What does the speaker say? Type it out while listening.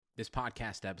This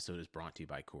podcast episode is brought to you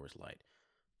by Coors Light.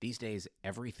 These days,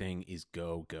 everything is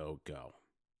go, go, go.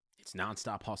 It's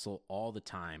nonstop hustle all the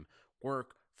time.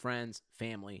 Work, friends,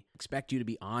 family expect you to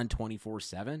be on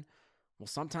 24/7. Well,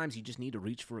 sometimes you just need to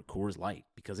reach for a Coors Light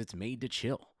because it's made to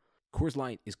chill. Coors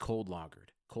Light is cold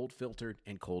lagered, cold filtered,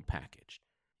 and cold packaged.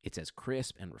 It's as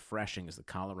crisp and refreshing as the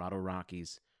Colorado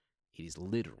Rockies. It is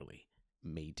literally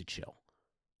made to chill.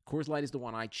 Coors Light is the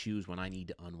one I choose when I need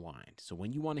to unwind. So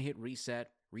when you want to hit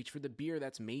reset, reach for the beer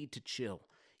that's made to chill.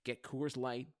 Get Coors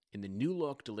Light in the new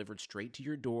look delivered straight to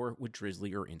your door with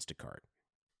Drizzly or Instacart.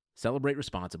 Celebrate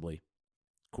responsibly.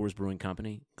 Coors Brewing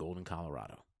Company, Golden,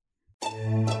 Colorado.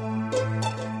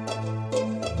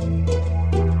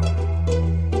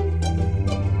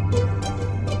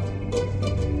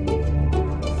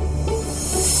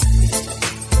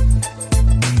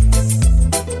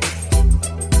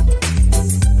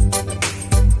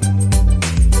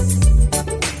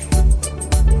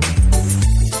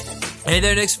 Hey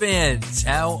there, Knicks fans.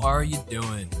 How are you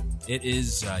doing? It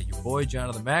is your boy,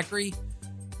 Jonathan Macri.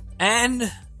 And,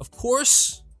 of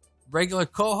course, regular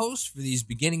co-host for these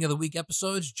beginning of the week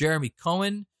episodes, Jeremy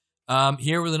Cohen,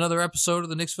 here with another episode of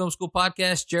the Knicks Film School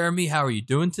podcast. Jeremy, how are you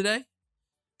doing today?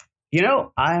 You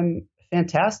know, I'm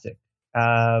fantastic.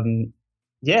 I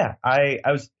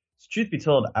was, truth be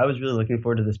told, I was really looking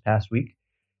forward to this past week.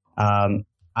 I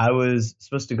was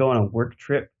supposed to go on a work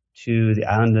trip to the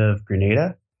island of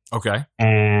Grenada. Okay.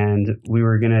 And we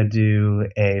were going to do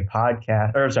a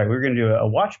podcast, we were going to do a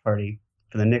watch party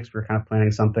for the Knicks. We were kind of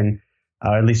planning something,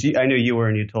 at least I knew you were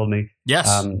and you told me.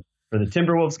 Yes. For the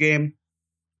Timberwolves game.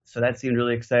 So that seemed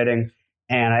really exciting.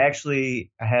 And I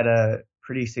had a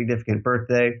pretty significant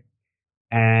birthday,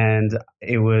 and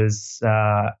it was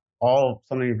all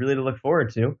something really to look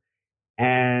forward to.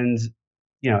 And,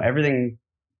 you know, everything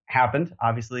happened,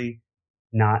 obviously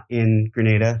not in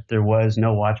Grenada. There was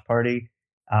no watch party.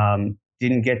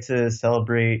 Didn't get to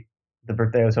celebrate the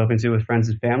birthday I was hoping to with friends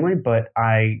and family, but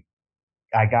I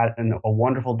got a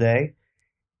wonderful day,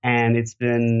 and it's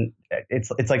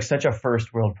like such a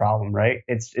first world problem, right?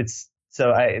 I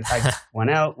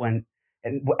went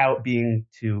out being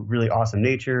to really awesome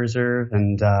nature reserve,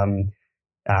 and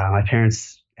my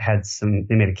parents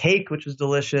they made a cake, which was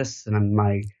delicious,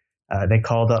 and they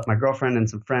called up my girlfriend and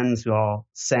some friends who all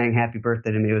sang happy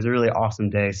birthday to me. It was a really awesome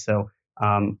day. So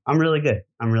I'm really good.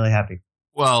 I'm really happy.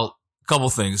 Well, a couple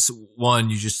things. One,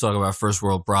 you just talk about first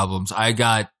world problems. I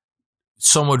got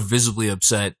somewhat visibly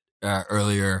upset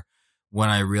earlier when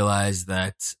I realized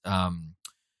that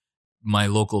my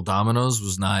local Domino's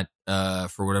was not,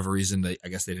 for whatever reason, I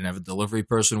guess they didn't have a delivery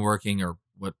person working, or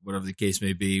whatever the case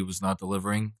may be, was not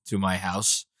delivering to my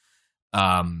house.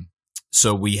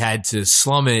 So we had to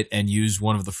slum it and use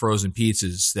one of the frozen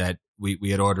pizzas that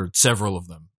we had ordered several of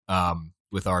them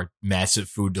with our massive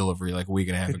food delivery like a week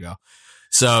and a half ago.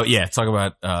 So yeah, talk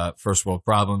about first world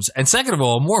problems. And second of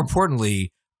all, more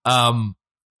importantly, I'm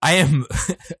in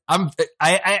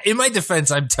my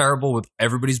defense, I'm terrible with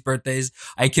everybody's birthdays.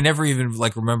 I can never even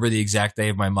remember the exact day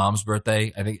of my mom's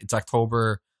birthday. I think it's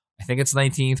October. I think it's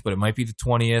 19th, but it might be the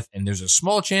 20th, and there's a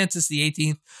small chance it's the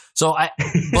 18th.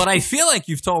 But I feel like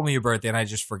you've told me your birthday and I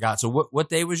just forgot. So what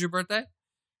day was your birthday?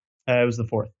 It was the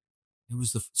 4th.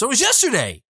 So it was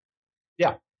yesterday.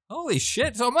 Yeah. Holy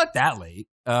shit. So I'm not that late.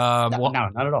 No,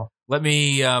 not at all. Let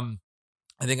me, I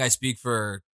think I speak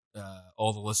for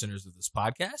all the listeners of this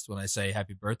podcast when I say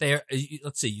happy birthday.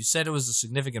 Let's see. You said it was a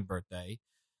significant birthday.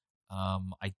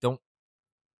 I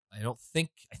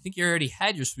think you already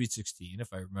had your Sweet 16,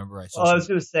 if I remember. I was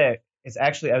going to say, it's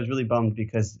actually, I was really bummed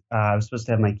because I was supposed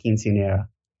to have my quinceañera,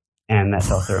 and that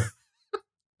fell through.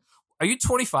 Are you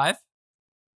 25?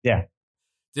 Yeah.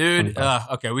 Dude,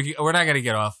 okay, we're not going to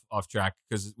get off track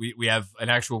because we have an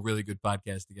actual really good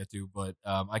podcast to get to, but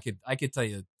I could tell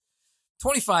you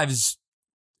 25 is,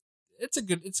 it's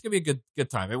going to be a good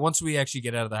time. And once we actually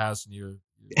get out of the house and you're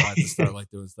allowed to start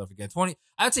doing stuff again.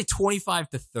 I would say 25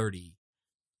 to 30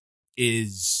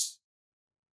 is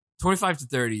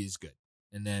good.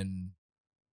 And then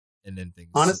things.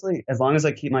 Honestly, as long as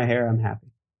I keep my hair, I'm happy.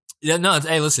 Yeah, no,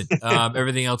 hey, listen,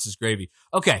 everything else is gravy.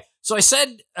 Okay. So I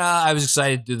said, I was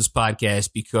excited to do this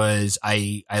podcast because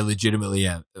I legitimately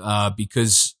am,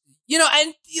 because,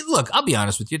 and look, I'll be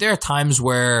honest with you. There are times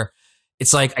where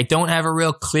it's like, I don't have a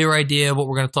real clear idea what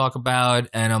we're going to talk about.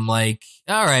 And I'm like,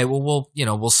 all right, well,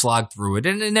 we'll slog through it.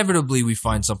 And inevitably we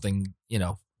find something,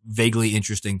 vaguely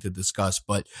interesting to discuss.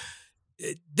 But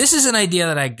this is an idea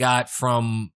that I got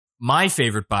from my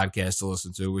favorite podcast to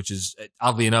listen to, which is,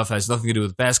 oddly enough, has nothing to do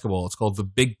with basketball. It's called the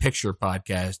Big Picture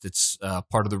Podcast. It's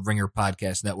part of the Ringer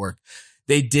Podcast Network.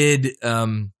 They did,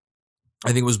 I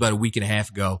think it was about a week and a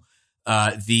half ago,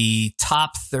 the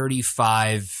top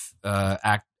 35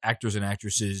 actors and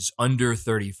actresses under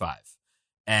 35.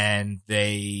 And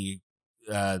they,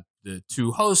 the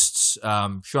two hosts,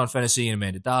 Sean Fennessy and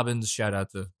Amanda Dobbins, shout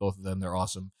out to both of them. They're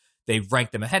awesome. They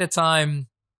ranked them ahead of time.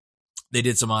 They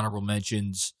did some honorable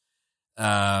mentions.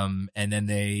 And then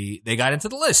they got into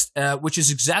the list, which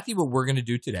is exactly what we're going to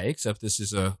do today, except this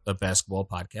is a basketball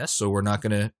podcast. So we're not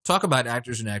going to talk about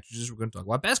actors and actresses. We're going to talk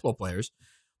about basketball players.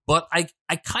 But I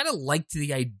kind of liked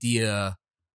the idea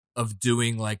of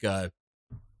doing like a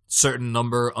certain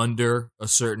number under a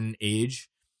certain age.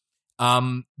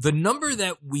 The number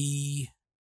that we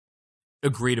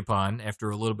agreed upon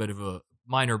after a little bit of a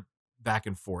minor back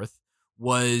and forth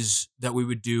was that we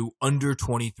would do under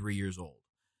 23 years old.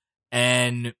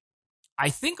 And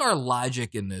I think our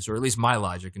logic in this, or at least my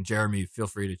logic, and Jeremy, feel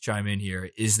free to chime in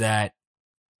here, is that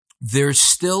there's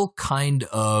still kind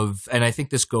of, and I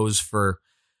think this goes for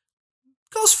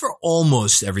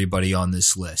almost everybody on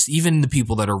this list, even the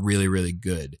people that are really, really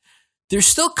good. There's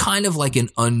still kind of like an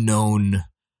unknown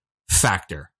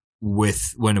factor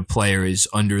with when a player is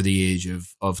under the age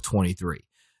of 23.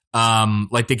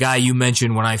 Like the guy you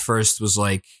mentioned when I first was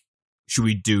like, should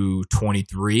we do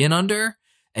 23 and under?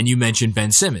 And you mentioned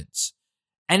Ben Simmons.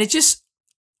 And it just,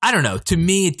 I don't know. To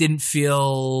me, it didn't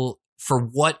feel, for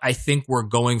what I think we're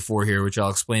going for here, which I'll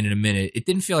explain in a minute, it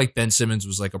didn't feel like Ben Simmons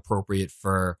was like appropriate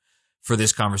for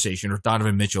this conversation, or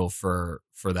Donovan Mitchell for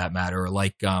that matter, or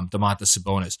like Domantas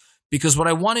Sabonis. Because what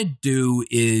I want to do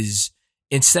is,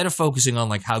 instead of focusing on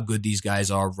like how good these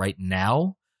guys are right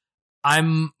now,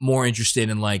 I'm more interested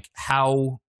in like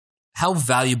how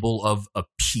valuable of a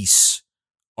piece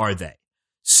are they?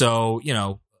 So, you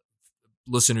know,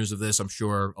 listeners of this, I'm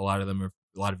sure a lot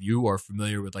of you are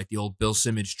familiar with like the old Bill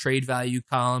Simmons trade value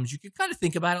columns. You can kind of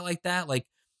think about it like that. Like,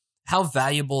 how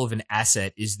valuable of an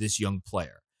asset is this young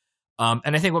player?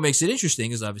 And I think what makes it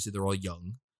interesting is obviously they're all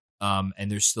young,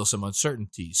 and there's still some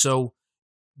uncertainty. So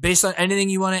based on anything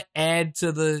you want to add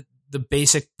to the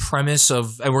basic premise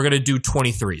of, and we're going to do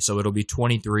 23. So it'll be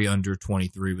 23 under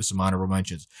 23 with some honorable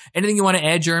mentions. Anything you want to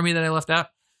add, Jeremy, that I left out?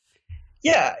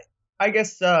 Yeah, I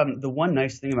guess the one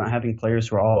nice thing about having players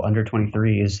who are all under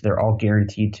 23 is they're all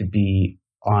guaranteed to be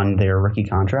on their rookie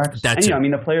contracts. That's and, I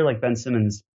mean, a player like Ben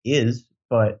Simmons is,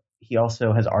 but he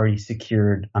also has already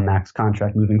secured a max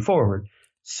contract moving forward.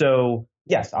 So,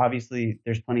 yes, obviously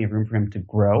there's plenty of room for him to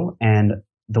grow. And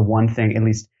the one thing, at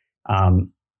least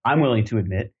I'm willing to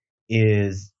admit,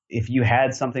 is if you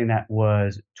had something that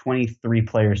was 23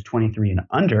 players, 23 and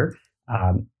under,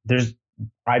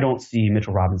 I don't see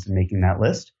Mitchell Robinson making that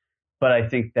list. But I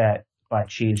think that by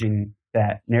changing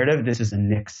that narrative, this is a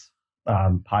Knicks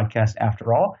podcast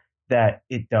after all, that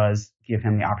it does give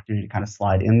him the opportunity to kind of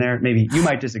slide in there. Maybe you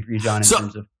might disagree, John, in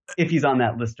terms of if he's on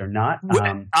that list or not.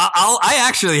 I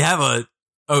actually have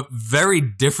a very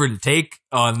different take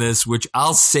on this, which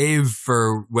I'll save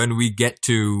for when we get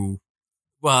to,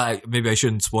 well, maybe I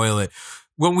shouldn't spoil it.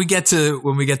 When we get to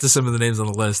some of the names on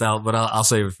the list, I'll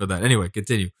save it for that. Anyway,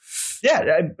 continue.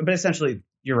 Yeah, but essentially,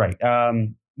 you're right.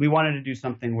 We wanted to do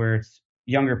something where it's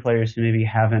younger players who maybe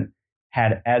haven't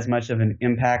had as much of an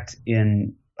impact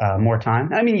in more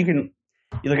time. I mean, you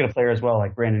look at a player as well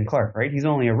like Brandon Clark, right? He's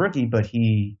only a rookie, but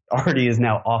he already is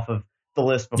now off of the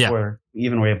list before we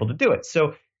even were able to do it.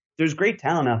 So there's great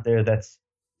talent out there that's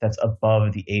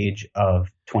above the age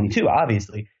of 22,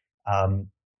 obviously.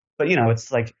 But, you know,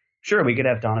 it's like, sure, we could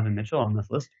have Donovan Mitchell on this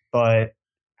list, but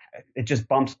it just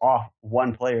bumps off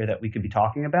one player that we could be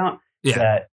talking about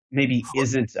that maybe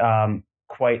isn't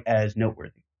quite as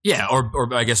noteworthy. Yeah,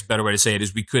 or I guess a better way to say it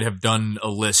is we could have done a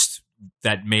list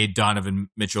that made Donovan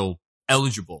Mitchell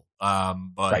eligible.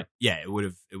 But yeah, it would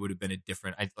have been a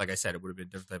different, like I said, it would have been a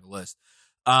different type of list.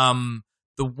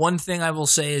 The one thing I will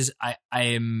say is I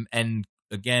am, and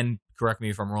again, correct me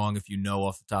if I'm wrong, if you know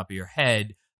off the top of your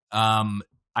head,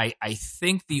 I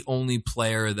think the only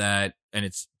player that, and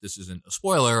this isn't a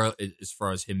spoiler as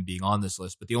far as him being on this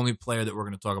list, but the only player that we're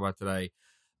going to talk about today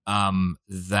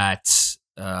that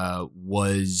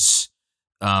was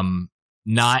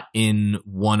not in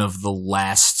one of the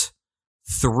last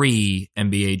 3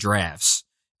 NBA drafts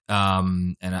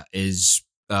is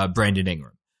Brandon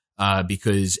Ingram.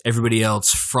 Because everybody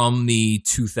else from the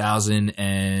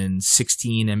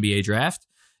 2016 NBA draft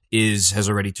has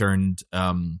already turned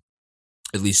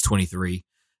at least 23,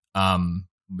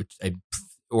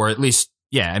 or at least,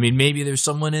 yeah. I mean, maybe there's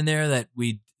someone in there that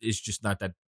is just not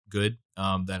that good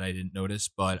that I didn't notice,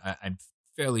 but I'm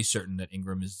fairly certain that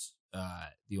Ingram is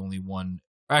the only one.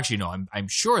 Or actually, no, I'm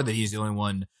sure that he's the only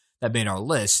one that made our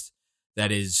list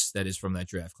that is from that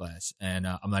draft class, and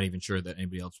I'm not even sure that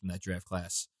anybody else from that draft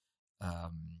class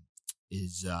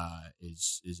is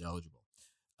eligible.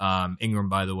 Ingram,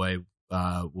 by the way,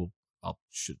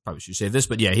 probably should say this,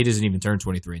 but yeah, he doesn't even turn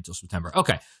 23 until September.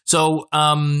 Okay, so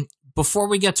before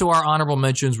we get to our honorable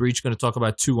mentions, we're each going to talk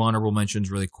about 2 honorable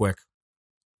mentions really quick,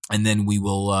 and then we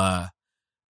will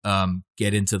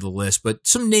get into the list. But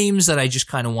some names that I just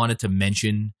kind of wanted to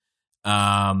mention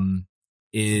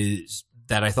is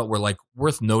that I thought were like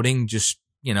worth noting, just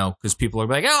because people are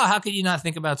like, oh, how could you not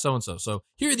think about so and so? So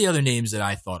here are the other names that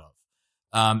I thought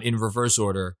of in reverse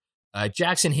order: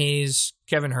 Jackson Hayes,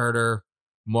 Kevin Huerter,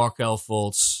 Markelle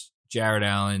Fultz, Jared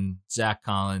Allen, Zach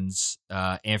Collins,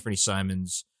 Anthony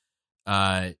Simons,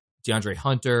 DeAndre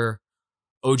Hunter,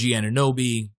 OG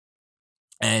Anunoby,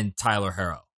 and Tyler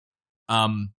Herro.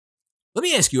 Let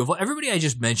me ask you, of everybody I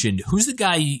just mentioned, who's the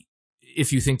guy,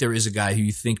 if you think there is a guy who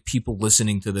you think people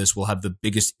listening to this will have the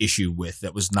biggest issue with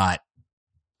that was not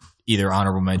either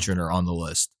honorable mention or on the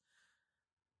list?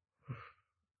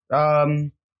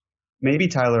 Maybe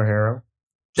Tyler Herro,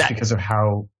 just because of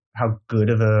how good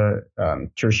of a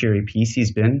tertiary piece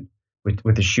he's been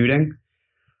with the shooting.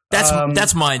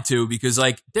 That's mine too, because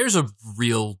like there's a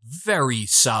real very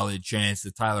solid chance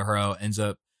that Tyler Herro ends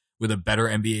up with a better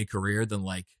NBA career than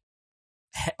let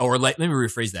me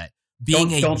rephrase that.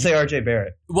 Don't say RJ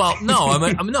Barrett. Well, no,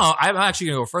 I'm actually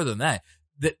gonna go further than that.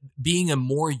 That being a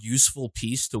more useful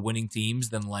piece to winning teams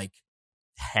than like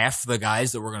half the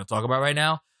guys that we're going to talk about right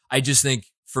now. I just think,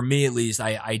 for me at least,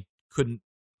 I couldn't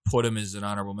put him as an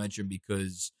honorable mention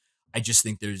because I just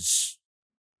think there's,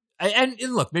 and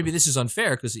look, maybe this is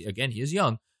unfair because again, he is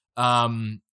young.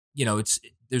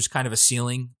 There's kind of a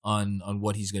ceiling on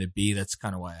what he's going to be. That's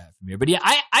kind of why I have him here. But yeah,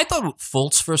 I thought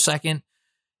Fultz for a second.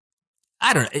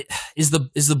 I don't know. Is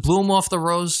the bloom off the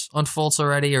rose on Fultz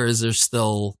already, or is there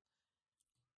still?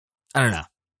 I don't know.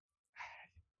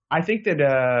 I think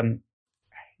that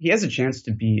he has a chance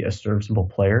to be a serviceable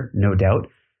player, no doubt.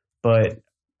 But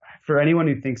for anyone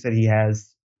who thinks that he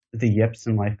has the yips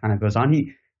and life kind of goes on,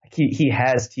 he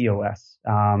has TOS.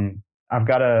 I've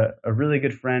got a really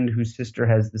good friend whose sister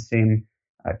has the same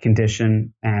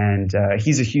condition, and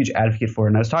he's a huge advocate for it.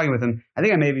 And I was talking with him. I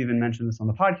think I may have even mentioned this on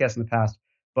the podcast in the past,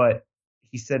 but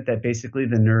he said that basically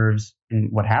the nerves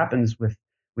and what happens with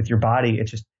your body,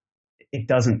 it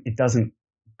doesn't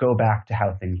go back to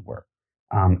how things were.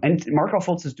 And Markelle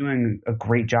Fultz is doing a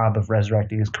great job of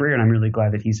resurrecting his career, and I'm really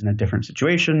glad that he's in a different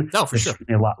situation. Oh, for sure.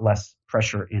 A lot less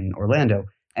pressure in Orlando.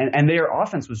 And their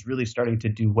offense was really starting to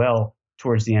do well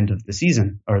towards the end of the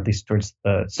season, or at least towards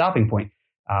the stopping point.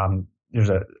 There's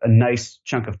a nice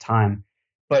chunk of time.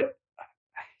 But,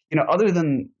 other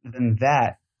than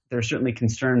that, there are certainly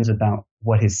concerns about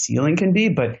what his ceiling can be,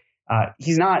 but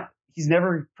he's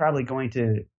never probably going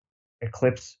to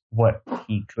eclipse what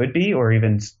he could be, or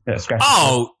even scratch.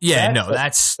 Oh, yeah,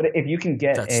 but if you can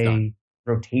get a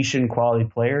rotation quality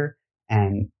player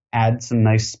and add some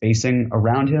nice spacing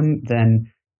around him,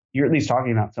 then you're at least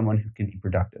talking about someone who can be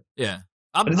productive. Yeah.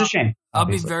 But it's a shame. I'll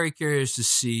be very curious to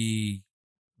see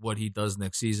what he does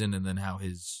next season, and then how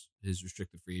his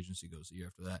restricted free agency goes the year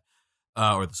after that,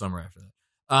 or the summer after that.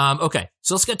 Okay,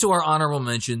 so let's get to our honorable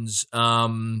mentions.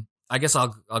 I guess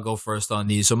I'll go first on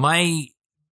these. So my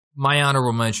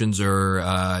honorable mentions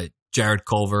are Jared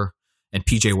Culver and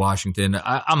PJ Washington.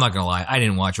 I'm not going to lie. I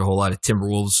didn't watch a whole lot of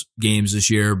Timberwolves games this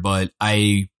year, but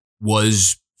I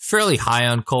was fairly high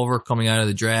on Culver coming out of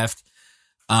the draft.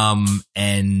 And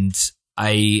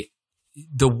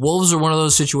the Wolves are one of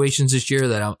those situations this year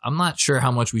that I'm not sure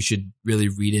how much we should really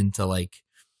read into like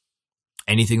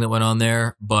anything that went on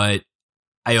there, but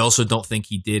I also don't think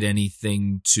he did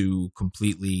anything to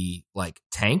completely like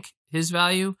tank his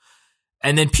value.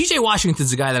 And then PJ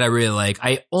Washington's a guy that I really like.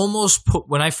 I almost put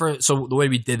so the way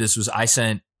we did this was I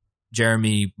sent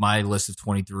Jeremy my list of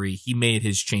 23. He made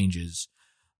his changes.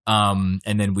 And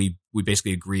then we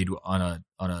basically agreed on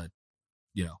a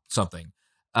something.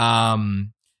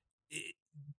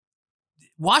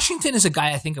 Washington is a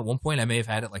guy I think at one point I may have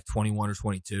had at like 21 or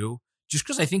 22, just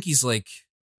because I think he's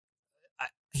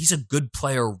a good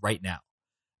player right now.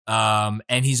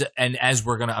 And as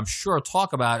we're gonna, I'm sure,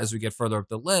 talk about as we get further up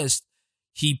the list,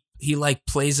 he like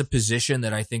plays a position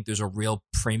that I think there's a real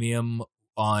premium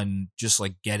on, just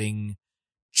like getting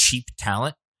cheap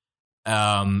talent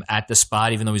at the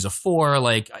spot, even though he's a 4,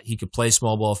 like he could play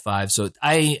small ball 5. So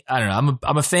I don't know.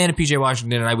 I'm a fan of PJ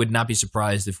Washington, and I would not be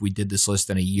surprised if we did this list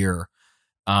in a year.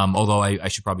 Although I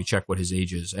should probably check what his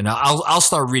age is, and I'll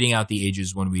start reading out the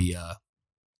ages when we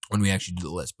actually do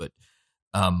the list. But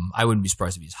I wouldn't be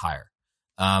surprised if he's higher.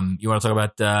 You want to talk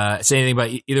about say anything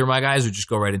about either of my guys, or just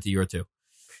go right into your 2?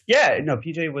 Yeah, no,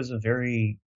 PJ was a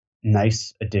very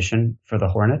nice addition for the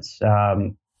Hornets.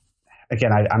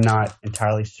 again, I'm not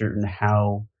entirely certain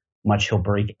how much he'll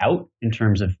break out in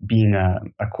terms of being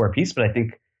a core piece, but I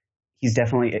think he's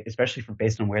definitely, especially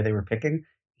based on where they were picking,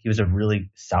 he was a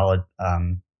really solid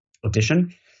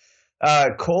addition.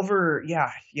 Culver,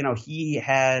 he's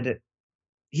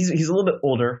a little bit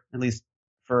older, at least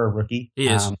for a rookie. He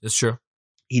is. It's true.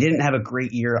 He didn't have a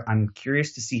great year. I'm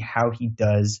curious to see how he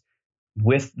does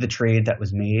with the trade that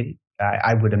was made.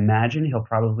 I would imagine he'll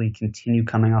probably continue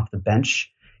coming off the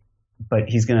bench, but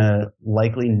he's going to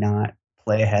likely not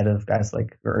play ahead of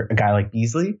or a guy like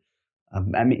Beasley.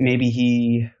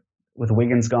 Maybe with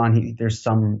Wiggins gone, there's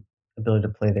some ability to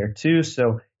play there too.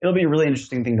 So it'll be a really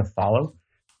interesting thing to follow.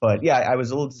 But yeah, I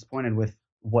was a little disappointed with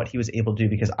what he was able to do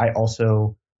because I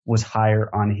also was higher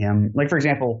on him. Like, for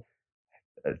example,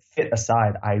 fit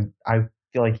aside, I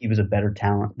feel like he was a better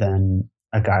talent than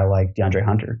a guy like DeAndre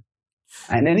Hunter.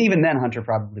 And then even then, Hunter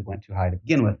probably went too high to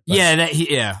begin with. But.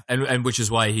 And which is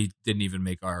why he didn't even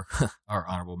make our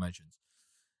honorable mentions.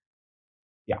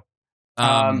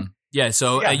 Yeah.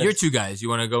 So your two guys, you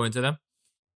want to go into them?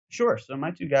 Sure. So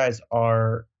my two guys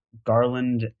are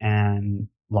Garland and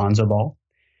Lonzo Ball.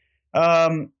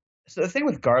 So the thing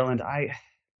with Garland,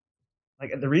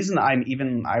 the reason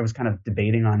I was kind of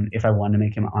debating on if I wanted to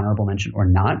make him an honorable mention or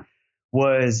not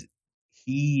was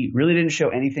he really didn't show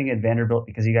anything at Vanderbilt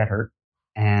because he got hurt.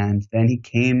 And then he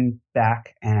came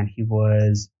back and he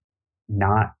was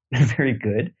not very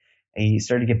good. He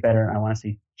started to get better, I want to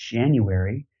say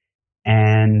January.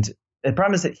 And the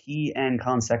problem is that he and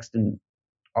Colin Sexton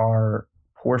are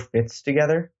poor fits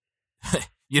together.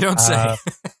 You don't say.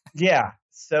 Yeah.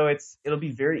 So it'll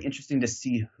be very interesting to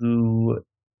see who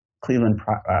Cleveland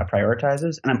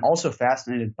prioritizes. And I'm also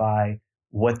fascinated by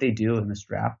what they do in this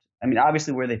draft. I mean,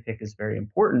 obviously where they pick is very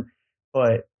important,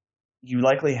 but you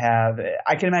likely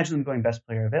I can imagine them going best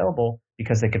player available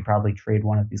because they could probably trade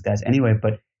one of these guys anyway.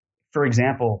 But for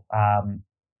example,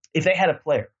 if they had a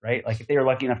player, right? Like if they were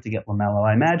lucky enough to get LaMelo,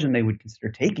 I imagine they would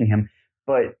consider taking him,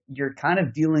 but you're kind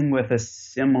of dealing with a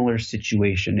similar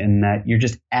situation in that you're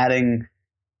just adding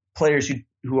players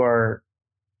LaMelo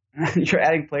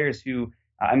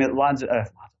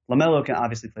can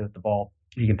obviously play with the ball.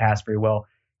 He can pass very well.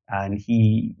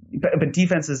 But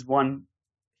defense is one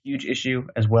huge issue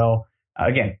as well.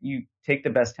 Again, you take the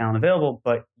best talent available,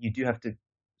 but you do have to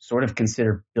sort of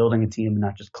consider building a team and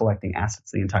not just collecting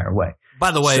assets the entire way.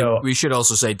 By the way, we should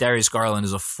also say Darius Garland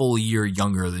is a full year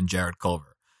younger than Jarrett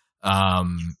Culver.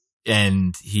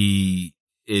 And he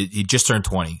just turned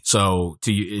 20. So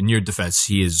in your defense,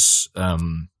 he is,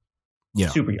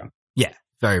 super young. Yeah.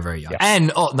 Very, very young. Yeah.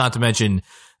 And not to mention,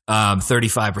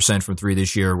 35% from three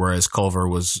this year, whereas Culver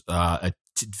was,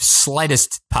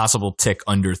 slightest possible tick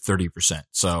under 30%.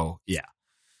 So yeah.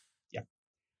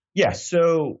 Yeah.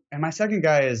 So, and my second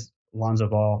guy is Lonzo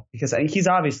Ball because he's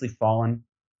obviously fallen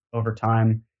over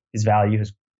time. His value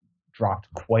has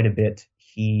dropped quite a bit.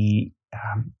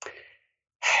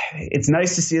 It's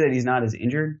nice to see that he's not as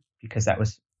injured because that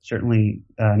was certainly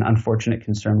an unfortunate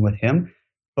concern with him.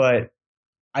 But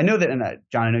I know that,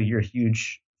 John, I know you're a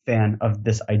huge fan of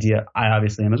this idea. I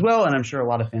obviously am as well, and I'm sure a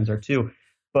lot of fans are too.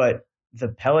 But the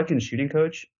Pelican shooting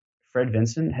coach, Fred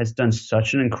Vinson, has done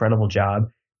such an incredible job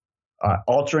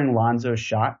altering Lonzo's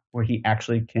shot where he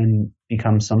actually can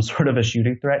become some sort of a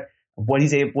shooting threat. What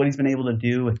he's been able to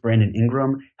do with Brandon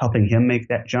Ingram, helping him make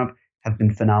that jump, have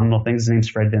been phenomenal things. His name's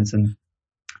Fred Vinson.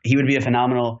 He would be a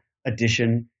phenomenal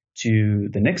addition to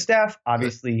the Knicks staff.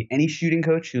 Obviously, any shooting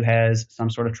coach who has some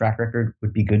sort of track record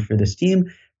would be good for this team.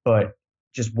 But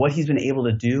just what he's been able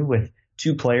to do with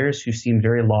two players who seemed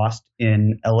very lost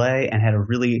in LA and had a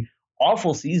really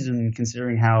awful season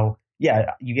considering how,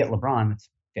 you get LeBron. It's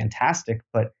fantastic,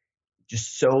 but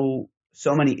just so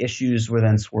many issues were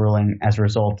then swirling as a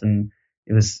result. And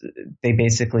they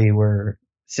basically were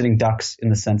sitting ducks in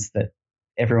the sense that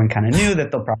everyone kind of knew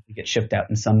that they'll probably get shipped out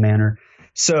in some manner.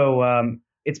 So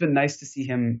it's been nice to see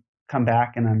him come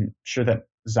back, and I'm sure that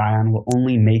Zion will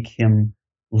only make him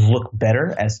look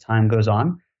better as time goes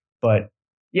on. But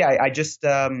yeah, I just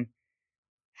I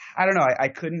don't know. I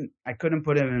couldn't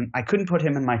put him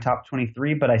in my top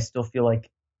 23, but I still feel like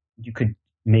you could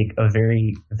make a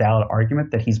very valid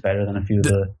argument that he's better than a few of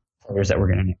the players that we're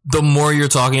going to name. The more you're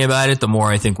talking about it, the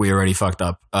more I think we already fucked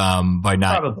up by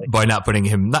not putting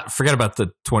him. Forget about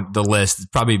the list. It's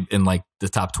probably in like the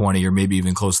top 20 or maybe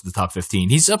even close to the top 15.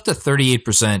 He's up to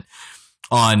 38%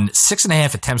 on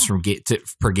 6.5 attempts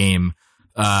per game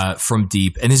from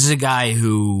deep, and this is a guy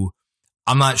who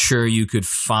I'm not sure you could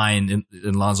find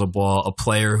in Lonzo Ball a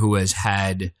player who has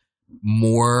had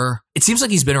more. It seems like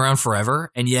he's been around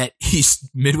forever, and yet he's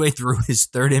midway through his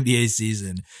third NBA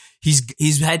season.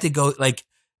 He's had to go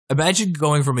imagine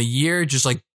going from a year just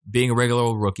like being a regular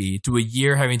old rookie to a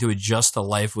year having to adjust to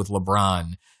life with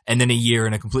LeBron, and then a year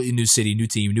in a completely new city, new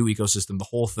team, new ecosystem, the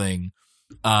whole thing.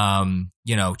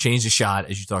 Change the shot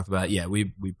as you talked about. Yeah,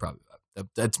 we probably,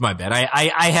 that's my bad.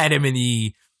 I had him in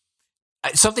the,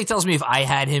 something tells me if I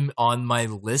had him on my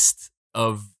list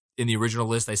in the original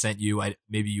list I sent you,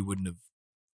 maybe you wouldn't have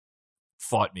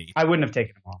fought me. I wouldn't have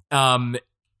taken him off.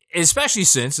 Especially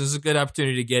since this is a good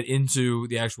opportunity to get into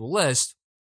the actual list.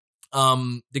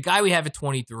 The guy we have at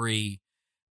 23,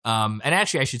 and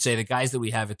actually I should say the guys that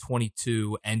we have at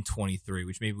 22 and 23,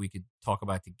 which maybe we could talk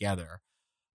about together,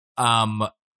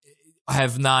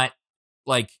 have not,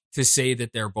 like, to say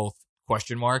that they're both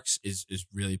question marks is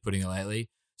really putting it lightly.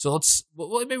 So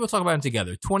maybe we'll talk about them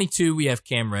together. 22, we have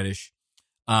Cam Reddish.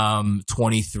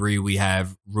 23, we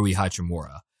have Rui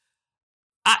Hachimura.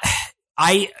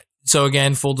 So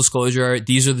again, full disclosure,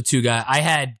 these are the two guys. I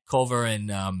had Culver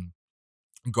and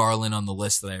Garland on the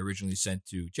list that I originally sent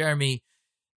to Jeremy.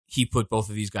 He put both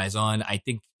of these guys on. I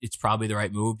think it's probably the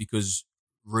right move because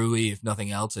Rui, if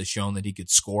nothing else, has shown that he could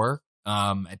score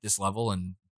at this level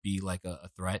and be like a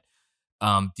threat.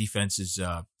 Defense is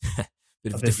a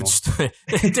bit of a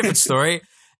different story.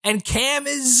 And Cam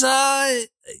is, I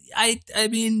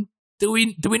mean, do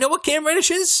we know what Cam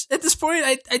Reddish is at this point?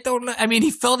 I don't know. I mean,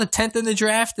 he fell to 10th in the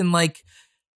draft, and like,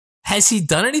 has he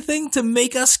done anything to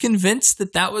make us convinced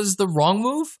that was the wrong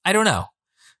move? I don't know.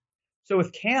 So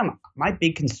with Cam, my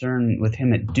big concern with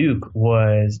him at Duke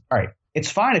was, all right, it's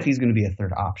fine if he's going to be a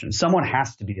third option. Someone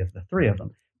has to be of the three of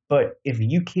them. But if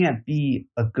you can't be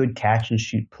a good catch and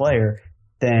shoot player,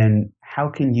 then how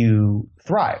can you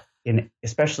thrive,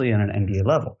 especially in an NBA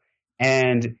level?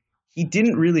 And he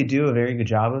didn't really do a very good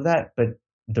job of that. But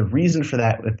the reason for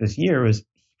that with this year was he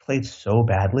played so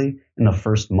badly in the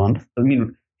first month. I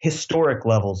mean, historic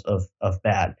levels of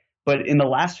bad. But in the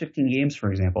last 15 games, for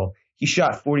example, he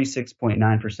shot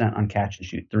 46.9% on catch and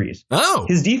shoot threes. Oh,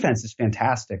 his defense is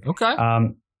fantastic. Okay.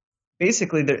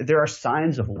 Basically, there are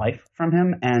signs of life from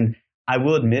him. And I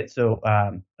will admit,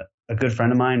 a good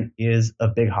friend of mine is a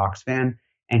big Hawks fan,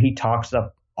 and he talks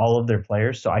up all of their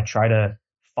players. So I try to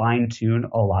fine tune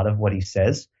a lot of what he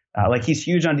says. Like, he's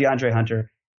huge on DeAndre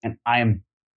Hunter, and I am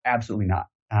absolutely not.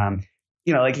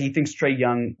 Like, he thinks Trae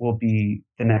Young will be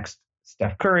the next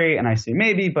Steph Curry, and I say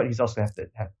maybe, but he's also has to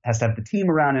have the team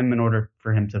around him in order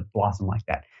for him to blossom like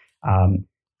that.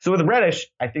 So with Reddish,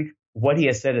 I think what he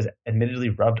has said is admittedly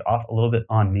rubbed off a little bit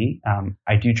on me.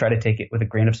 I do try to take it with a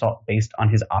grain of salt based on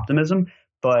his optimism,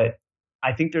 but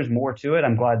I think there's more to it.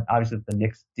 I'm glad, obviously, that the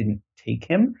Knicks didn't take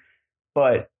him,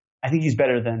 but I think he's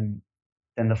better than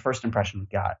the first impression we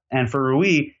got. And for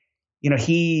Rui,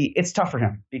 it's tough for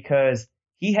him because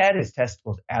he had his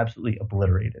testicles absolutely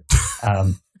obliterated.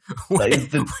 Way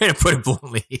to put it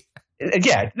bluntly.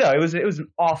 Yeah, no, it was an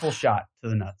awful shot to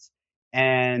the nuts.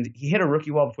 And he hit a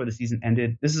rookie wall before the season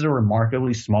ended. This is a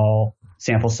remarkably small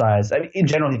sample size. I mean, in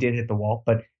general, he did hit the wall,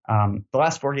 but the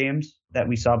last 4 games that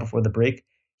we saw before the break,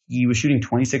 he was shooting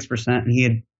 26%, and he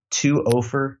had 2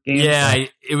 0-for games. Yeah,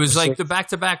 it was like the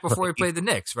back-to-back before he played the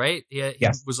Knicks, right? Yeah, he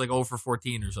was like 0 for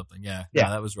 14 or something. Yeah,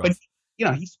 that was rough.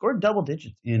 But, he scored double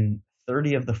digits in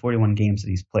 30 of the 41 games that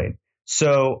he's played.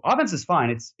 So offense is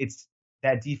fine. It's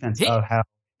that defense of how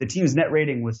the team's net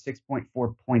rating was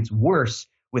 6.4 points worse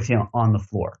with him on the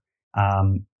floor.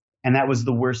 And that was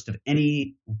the worst of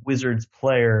any Wizards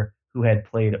player who had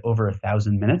played over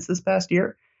 1,000 minutes this past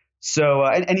year. So,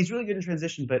 and he's really good in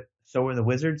transition, but so are the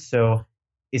Wizards. So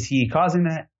is he causing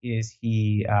that? Is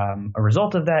he a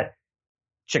result of that?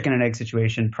 Chicken and egg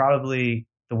situation? Probably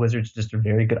the Wizards just a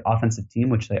very good offensive team,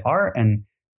 which they are, and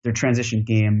their transition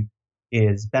game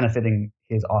is benefiting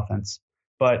his offense.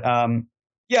 But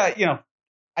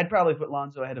I'd probably put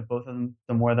Lonzo ahead of both of them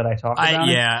the more that I talk about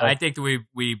it. I think that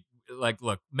we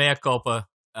look, mea culpa.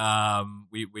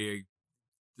 We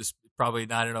just probably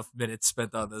not enough minutes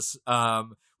spent on this.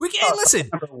 We can listen.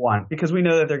 Number 1, because we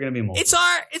know that they're going to be multiple.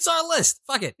 It's our list.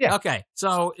 Fuck it. Yeah. Okay.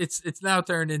 So it's now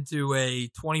turned into a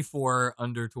 24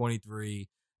 under 23.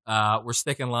 We're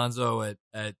sticking Lonzo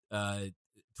at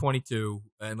 22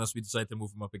 unless we decide to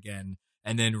move him up again,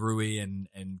 and then Rui and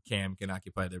Cam can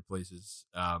occupy their places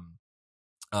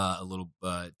a little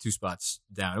 2 spots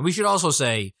down. And we should also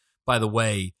say, by the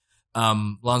way,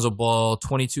 Lonzo Ball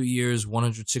 22 years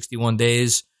 161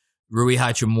 days, Rui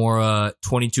Hachimura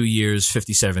 22 years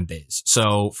 57 days.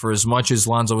 So for as much as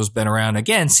Lonzo has been around,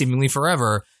 again seemingly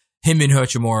forever, him and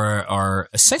Hachimura are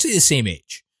essentially the same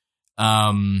age,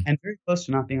 and very close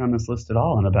to not being on this list at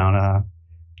all in about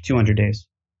 200 days.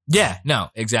 Yeah, no,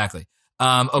 exactly.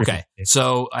 Okay,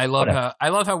 so I love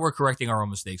how we're correcting our own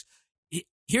mistakes.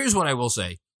 Here's what I will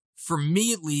say. for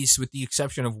me at least, with the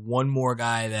exception of one more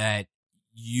guy that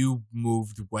you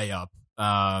moved way up,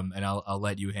 and I'll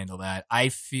let you handle that. I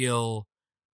feel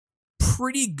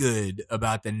pretty good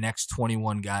about the next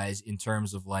 21 guys in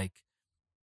terms of like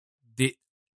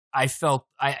I felt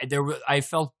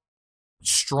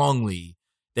strongly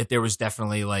that there was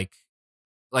definitely like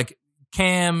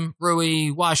Cam,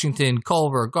 Rui, Washington,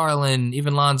 Culver, Garland,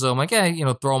 even Lonzo. I'm like, throw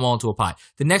them all into a pot.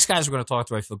 The next guys we're going to talk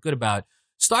to, I feel good about.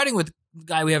 Starting with the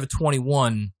guy we have at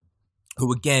 21,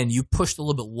 who, again, you pushed a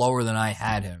little bit lower than I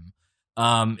had him,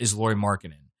 is Lauri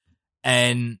Markkanen.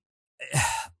 And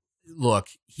look,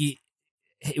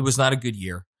 it was not a good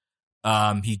year.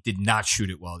 He did not shoot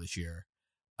it well this year.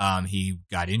 He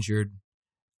got injured.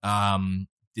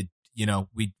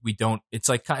 We don't, it's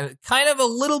like kind of a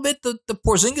little bit the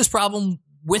Porzingis problem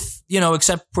with,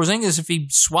 except Porzingis, if he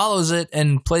swallows it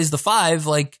and plays the 5,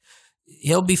 like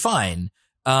he'll be fine.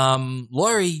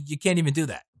 Lauri, you can't even do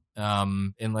that.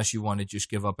 Unless you want to just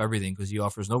give up everything because he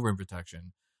offers no rim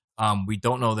protection. We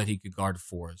don't know that he could guard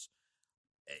 4s.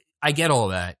 I get all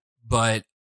that, but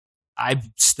I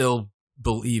still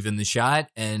believe in the shot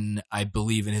and I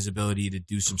believe in his ability to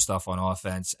do some stuff on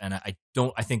offense. And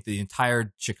I think the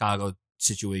entire Chicago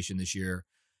situation this year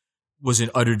was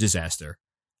an utter disaster.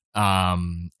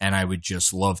 And I would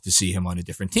just love to see him on a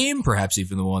different team, perhaps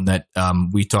even the one that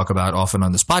we talk about often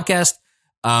on this podcast.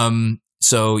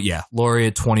 So yeah, Lauri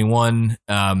at 21.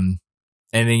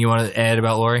 Anything you want to add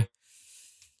about Lauri?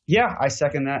 Yeah, I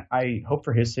second that. I hope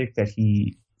for his sake that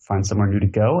he finds somewhere new to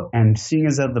go. And seeing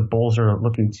as that the Bulls are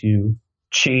looking to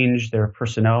change their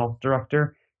personnel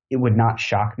director, it would not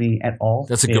shock me at all.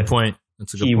 That's a good point.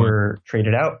 He were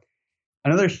traded out.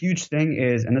 Another huge thing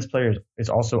is, and this player is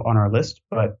also on our list,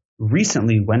 but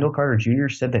recently Wendell Carter Jr.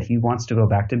 said that he wants to go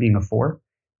back to being a 4.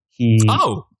 He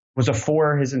was a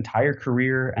 4 his entire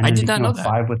career, and then became a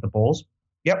 5 with the Bulls.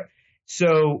 Yep.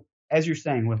 So as you're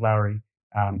saying with Lauri,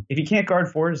 if he can't guard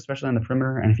 4s, especially on the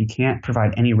perimeter, and if he can't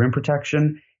provide any rim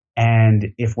protection,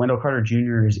 and if Wendell Carter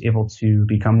Jr. is able to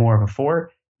become more of a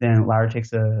 4, then Lauri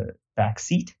takes a back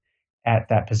seat at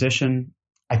that position.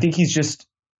 I think he's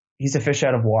a fish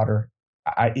out of water.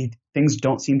 Things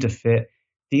don't seem to fit.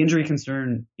 The injury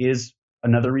concern is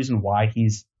another reason why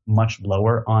he's much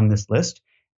lower on this list.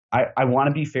 I want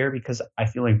to be fair because I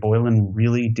feel like Boylen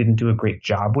really didn't do a great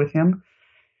job with him.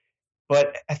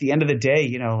 But at the end of the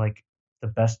day, like the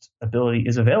best ability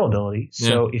is availability.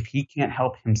 So if he can't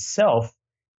help himself,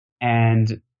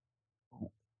 and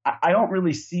I don't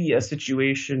really see a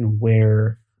situation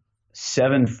where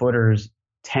 7-footers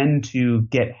tend to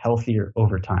get healthier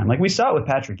over time. Like we saw it with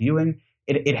Patrick Ewing.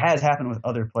 It has happened with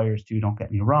other players too, don't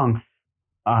get me wrong.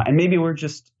 And maybe we're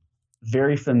just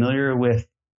very familiar with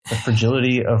the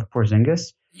fragility of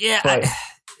Porzingis. Yeah,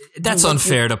 that's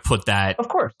unfair to put that, of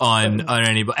course, on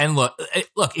anybody. And look,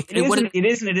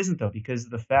 it isn't though, because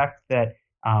the fact that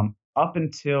up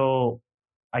until,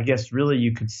 I guess really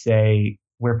you could say,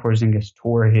 where Porzingis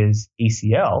tore his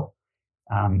ACL,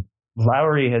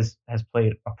 Lauri has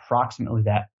played approximately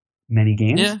that many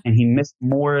games, and he missed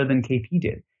more than KP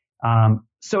did.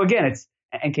 So again,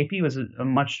 and KP was a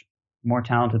much more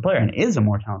talented player and is a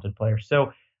more talented player.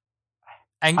 So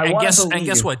and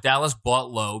guess what? Dallas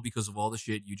bought low because of all the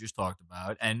shit you just talked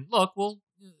about. And look, we'll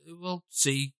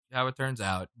see how it turns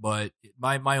out. But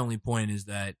my only point is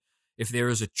that if there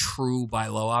is a true buy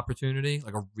low opportunity,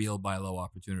 like a real buy low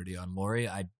opportunity on Lauri,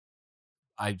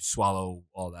 I swallow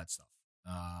all that stuff.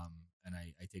 And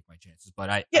I take my chances.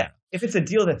 But if it's a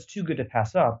deal that's too good to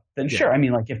pass up, then sure. I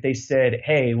mean, like if they said,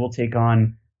 hey, we'll take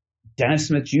on Dennis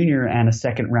Smith Jr. and a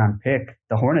 2nd-round pick,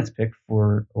 the Hornets pick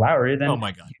for Lauri, then oh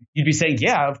my God, you'd be saying,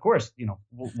 yeah, of course,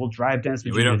 we'll drive Dennis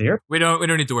Smith Jr. there. We don't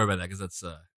need to worry about that because that's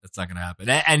not going to happen.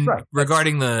 And right.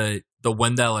 Regarding the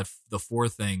Wendell at the 4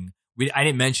 thing, I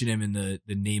didn't mention him in the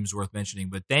names worth mentioning,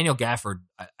 but Daniel Gafford,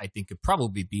 I think could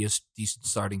probably be a decent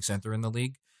starting center in the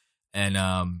league. And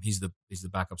he's the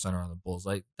backup center on the Bulls.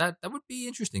 Like that would be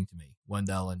interesting to me.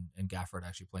 Wendell and Gafford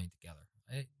actually playing together.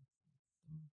 I'm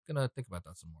gonna think about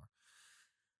that some more.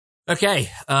 Okay.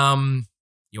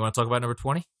 You want to talk about number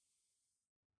 20?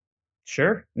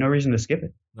 Sure. No reason to skip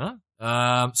it.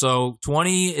 Huh? So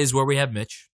 20 is where we have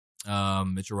Mitch.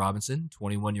 Mitchell Robinson,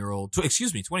 22-year-old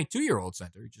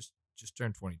center. He just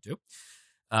turned 22.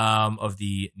 Of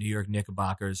the New York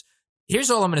Knickerbockers. Here's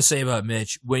all I'm going to say about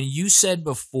Mitch. When you said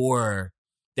before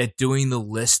that doing the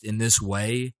list in this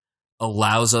way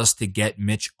allows us to get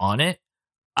Mitch on it,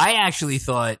 I actually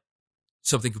thought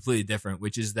something completely different,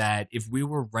 which is that if we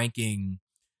were ranking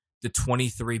the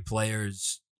 23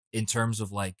 players in terms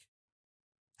of like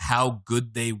how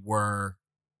good they were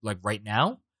like right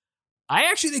now,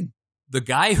 I actually think the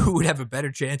guy who would have a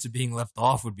better chance of being left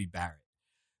off would be Barrett,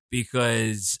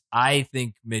 because I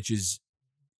think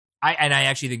I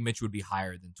actually think Mitch would be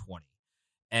higher than 20.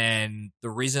 And the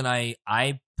reason I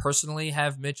personally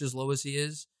have Mitch as low as he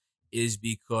is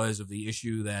because of the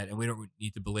issue that, and we don't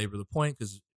need to belabor the point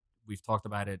because we've talked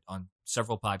about it on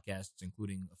several podcasts,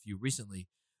 including a few recently.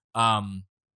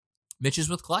 Mitch is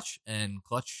with Clutch, and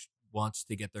Clutch wants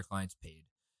to get their clients paid.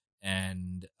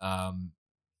 And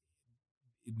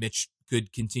Mitch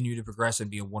could continue to progress and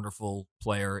be a wonderful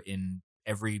player in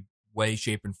every way,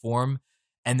 shape, and form.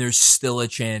 And there's still a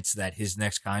chance that his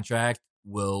next contract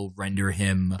will render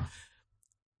him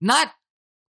not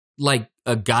like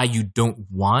a guy you don't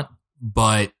want,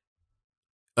 but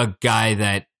a guy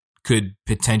that could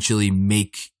potentially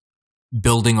make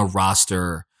building a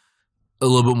roster a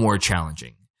little bit more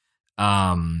challenging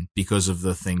because of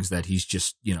the things that he's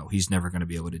just, he's never going to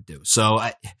be able to do. So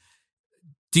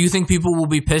do you think people will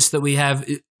be pissed that we have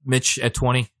Mitch at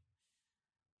 20?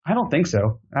 I don't think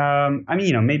so. I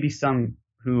mean, maybe some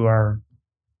who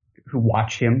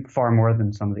watch him far more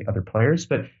than some of the other players,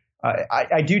 but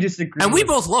I do disagree. And we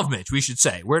both love Mitch, we should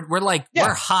say. We're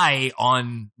high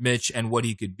on Mitch and what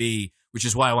he could be, which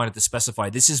is why I wanted to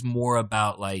specify. This is more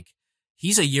about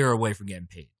he's a year away from getting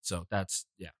paid. So that's,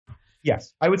 yeah.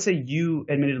 Yes. I would say you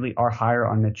admittedly are higher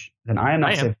on Mitch than I am.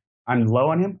 I'm low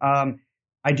on him.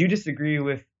 I do disagree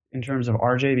with in terms of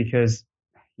RJ because,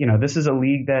 this is a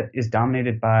league that is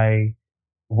dominated by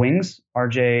wings.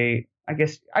 RJ, I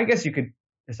guess you could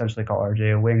essentially call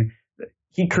RJ a wing.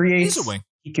 He creates. He's a wing.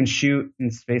 He can shoot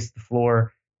and space the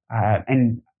floor.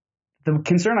 And the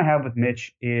concern I have with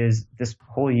Mitch is this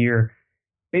whole year,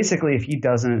 basically, if he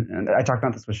doesn't, and I talked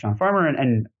about this with Sean Farmer,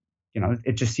 and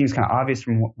it just seems kind of obvious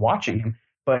from watching him.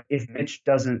 But if Mitch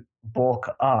doesn't bulk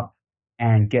up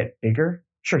and get bigger,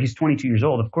 sure, he's 22 years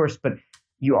old, of course, but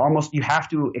you have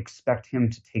to expect him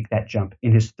to take that jump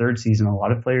in his third season. A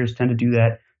lot of players tend to do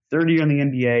that. Third year in the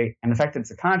NBA, and the fact that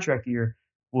it's a contract year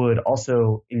would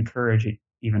also encourage it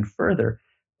even further.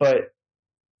 But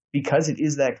because it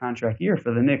is that contract year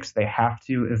for the Knicks, they have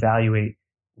to evaluate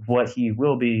what he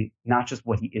will be, not just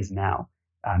what he is now,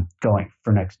 going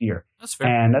for next year. That's fair.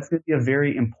 And that's going to be a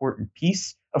very important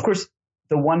piece. Of course,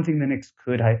 the one thing the Knicks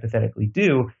could hypothetically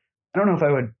do, I don't know if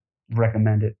I would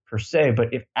recommend it per se,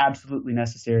 but if absolutely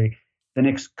necessary, the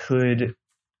Knicks could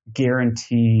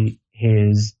guarantee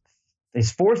his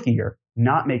fourth year,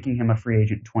 not making him a free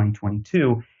agent in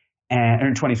 2022 or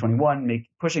in 2021,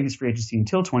 pushing his free agency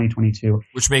until 2022.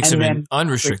 Which makes him an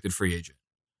unrestricted free agent.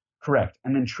 Correct.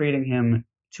 And then trading him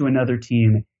to another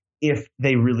team if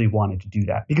they really wanted to do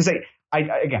that. Because I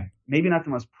again, maybe not the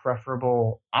most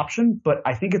preferable option, but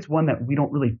I think it's one that we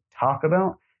don't really talk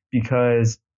about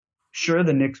because sure,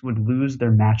 the Knicks would lose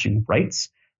their matching rights,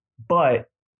 but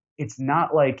it's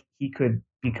not like he could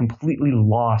be completely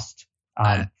lost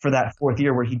for that fourth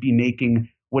year where he'd be making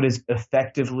what is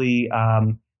effectively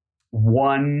I'm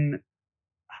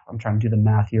trying to do the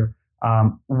math here,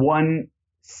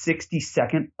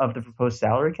 1/62nd of the proposed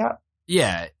salary cap.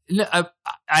 Yeah.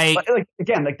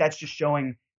 Again, that's just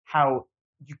showing how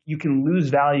you can lose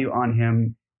value on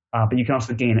him, but you can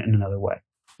also gain it in another way.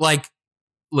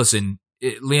 Listen,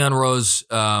 Leon Rose,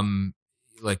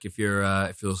 if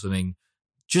you're listening,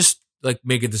 just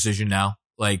make a decision now.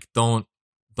 Don't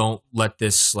let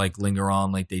this linger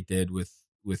on like they did with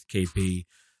KP.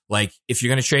 If you're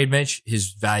going to trade Mitch,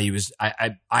 his value is,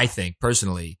 I think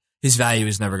personally, his value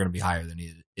is never going to be higher than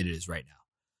it is right now.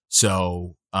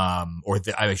 So, I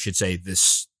should say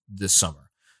this summer.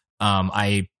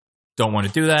 I don't want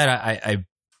to do that.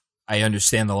 I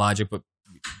understand the logic, but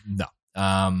no.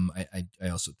 I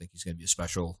also think he's going to be a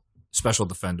special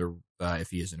defender if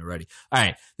he isn't already. All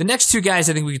right, the next two guys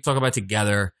I think we could talk about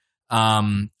together.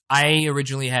 I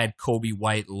originally had Kobe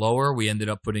White lower. We ended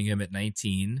up putting him at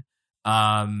 19.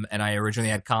 And I originally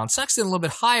had Colin Sexton a little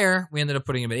bit higher. We ended up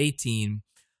putting him at 18.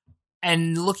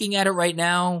 And looking at it right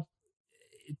now,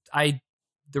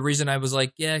 the reason I was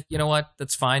like, yeah, you know what,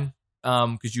 that's fine.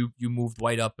 Because you moved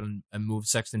White up and moved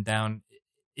Sexton down.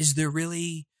 Is there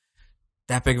really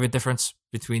that big of a difference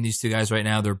between these two guys right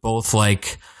now? They're both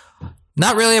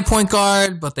not really a point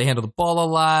guard, but they handle the ball a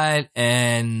lot.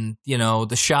 And,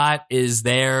 the shot is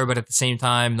there, but at the same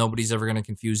time, nobody's ever going to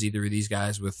confuse either of these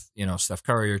guys with, Steph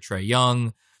Curry or Trae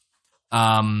Young.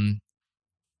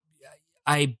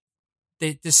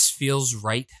 This feels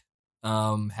right,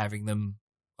 having them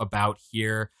about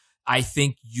here. I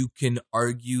think you can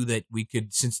argue that we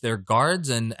could, since they're guards,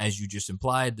 and as you just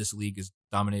implied, this league is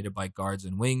dominated by guards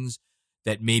and wings,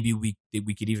 that maybe we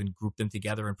could even group them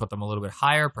together and put them a little bit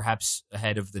higher, perhaps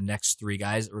ahead of the next three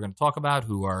guys that we're going to talk about,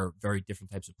 who are very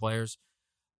different types of players.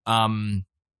 I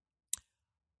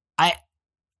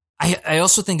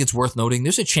also think it's worth noting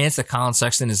there's a chance that Colin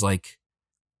Sexton is like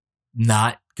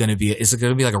not going to be, is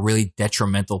going to be like a really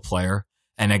detrimental player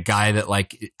and a guy that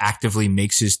like actively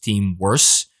makes his team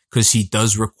worse because he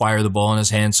does require the ball in his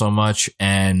hand so much.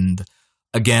 And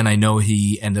again, I know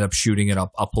he ended up shooting it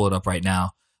up. I'll pull it up right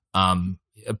now.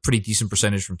 A pretty decent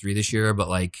percentage from three this year, but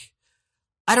like,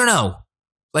 I don't know.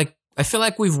 Like, I feel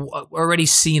like we've already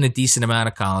seen a decent amount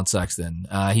of Colin Sexton.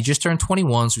 He just turned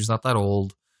 21, so he's not that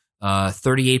old.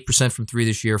 38% from three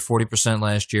this year, 40%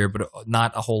 last year, but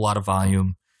not a whole lot of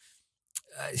volume.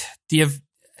 Do you have,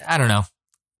 I don't know.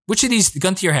 Which of these,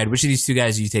 gun to your head, which of these two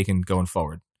guys are you taking going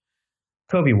forward?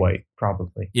 Coby White,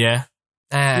 probably. Yeah?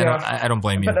 I don't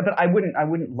blame you. But I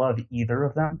wouldn't love either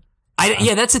of them.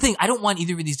 Yeah, that's the thing. I don't want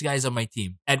either of these guys on my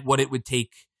team at what it would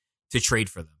take to trade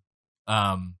for them.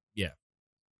 Yeah.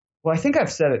 Well, I think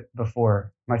I've said it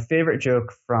before. My favorite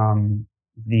joke from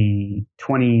the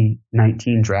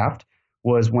 2019 draft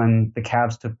was when the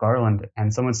Cavs took Garland,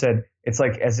 and someone said it's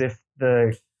like as if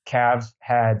the Cavs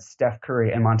had Steph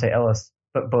Curry and Monte Ellis,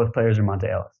 but both players are Monte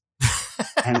Ellis.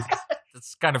 And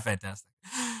that's kind of fantastic.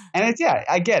 And it's, yeah,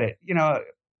 I get it. You know,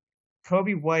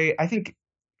 Coby White, I think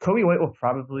Coby White will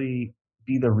probably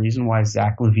be the reason why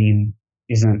Zach LaVine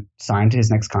isn't signed to his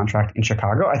next contract in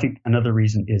Chicago. I think another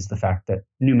reason is the fact that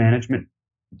new management.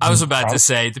 I was about to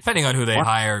say, depending on who they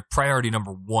hire, priority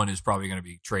number one is probably going to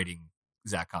be trading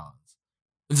Zach Collins.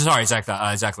 Sorry, Zach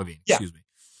LaVine. Yeah. Excuse me.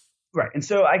 Right. And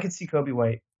so I could see Coby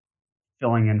White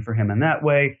filling in for him in that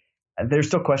way. There's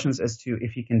still questions as to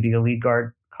if he can be a lead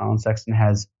guard. Colin Sexton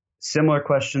has similar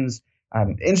questions.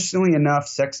 Interestingly enough,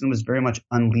 Sexton was very much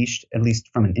unleashed, at least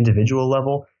from an individual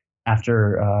level,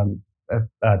 after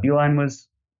Beeline was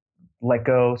let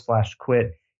go /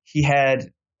 quit. He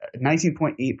had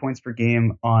 19.8 points per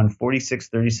game on 46,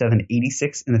 37,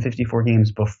 86 in the 54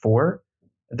 games before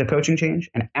the coaching change.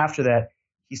 And after that,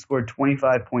 he scored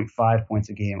 25.5 points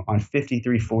a game on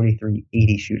 53, 43,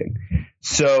 80 shooting.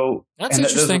 So that's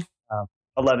interesting.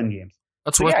 11 games.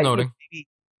 That's worth noting.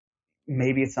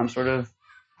 Maybe it's some sort of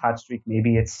hot streak.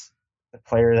 Maybe it's a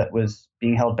player that was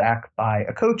being held back by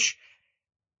a coach.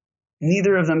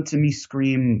 Neither of them to me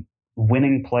scream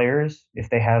winning players if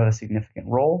they have a significant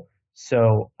role.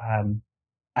 So I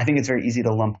think it's very easy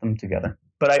to lump them together.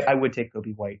 But I would take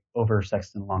Coby White over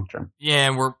Sexton long term. Yeah,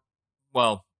 and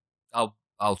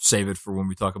I'll save it for when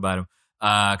we talk about him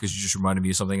because you just reminded me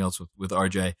of something else with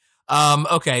RJ.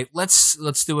 Okay,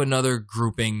 let's do another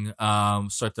grouping.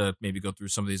 Start to maybe go through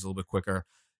some of these a little bit quicker.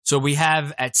 So we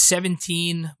have at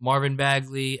 17 Marvin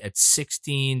Bagley, at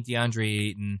 16 DeAndre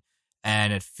Ayton,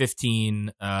 and at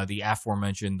 15 the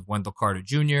aforementioned Wendell Carter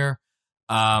Jr.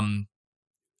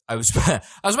 I was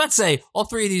about to say all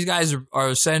three of these guys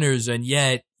are centers, and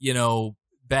yet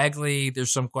Bagley,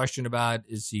 there's some question about,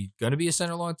 is he going to be a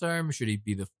center long term? Should he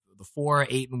be the four?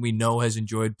 Ayton, we know, has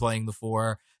enjoyed playing the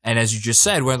four. And as you just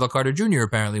said, Wendell Carter Jr.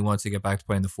 apparently wants to get back to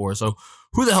playing the four. So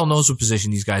who the hell knows what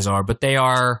position these guys are, but they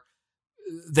are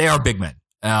big men.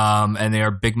 And they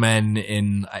are big men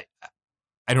in,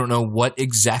 I don't know what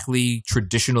exactly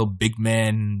traditional big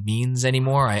man means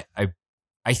anymore. I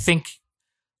think,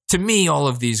 to me, all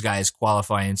of these guys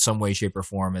qualify in some way, shape, or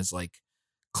form as like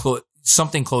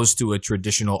something close to a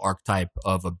traditional archetype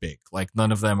of a big. Like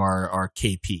none of them are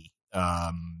KP,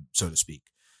 so to speak.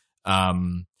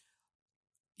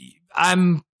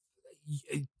 I'm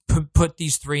put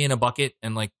these three in a bucket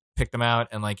and like pick them out.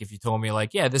 And like if you told me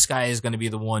like, yeah, this guy is going to be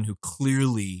the one who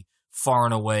clearly far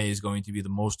and away is going to be the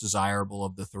most desirable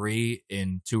of the three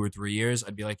in 2 or 3 years,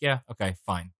 I'd be like, yeah, okay,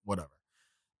 fine, whatever.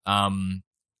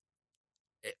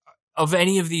 Of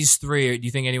any of these three, do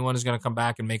you think anyone is going to come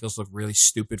back and make us look really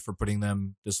stupid for putting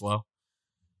them this low?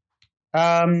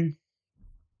 Man,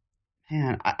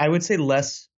 I would say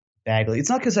less Bagley. It's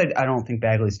not because I don't think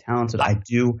Bagley's talented. I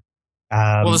do.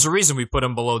 Well, there's a reason we put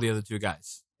him below the other two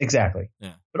guys. Exactly.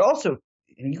 Yeah. But also,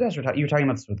 and you guys were you were talking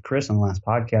about this with Chris on the last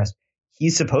podcast.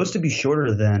 He's supposed to be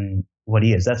shorter than what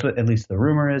he is. That's what at least the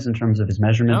rumor is in terms of his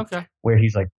measurement. Okay. Where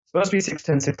he's like supposed to be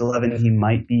 6'10", 6'11". He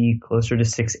might be closer to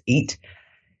 6'8",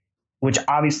 which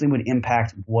obviously would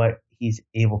impact what he's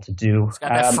able to do. He's got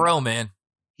that fro, man.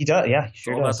 He does. Yeah, he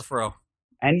sure does. About the fro.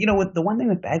 And what the one thing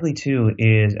with Bagley too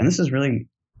is, and this is really,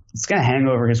 it's going to hang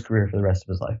over his career for the rest of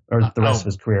his life, or the rest of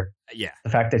his career. Yeah. The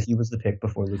fact that he was the pick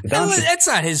before Luka No, Doncic. it's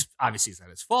not his. Obviously, it's not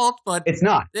his fault, but it's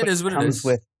not. It is what it is. Comes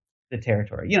with the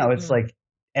territory. It's like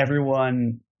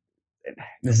everyone.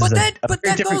 But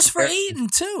that goes for Ayton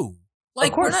too.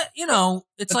 Like we're not.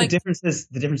 It's like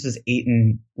the difference is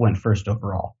Ayton went first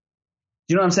overall.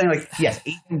 Do you know what I'm saying? Like, yes,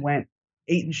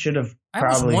 Ayton should have probably.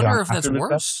 I almost wonder if that's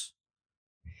worse.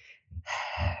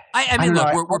 I mean, don't look,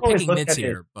 know. we're I've always picking looked nits at it.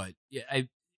 here, but yeah,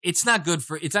 it's not good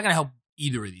for. It's not going to help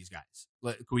either of these guys.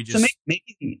 Can we just? So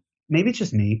maybe it's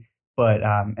just me, but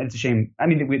and it's a shame. I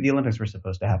mean, the Olympics were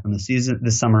supposed to happen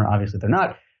this summer. Obviously, they're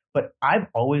not. But I've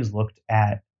always looked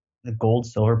at the gold,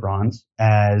 silver, bronze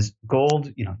as gold.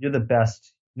 You're the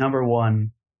best, number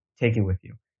one. Take it with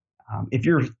you. If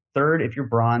you're third, if you're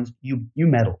bronze, you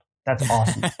medaled. That's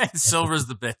awesome. Silver's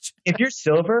the bitch. If you're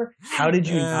silver, how did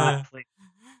you not play?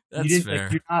 That's fair.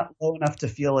 You're not low enough to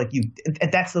feel like you.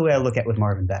 That's the way I look at it with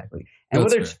Marvin Bagley. And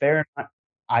That's whether it's fair or not,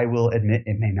 I will admit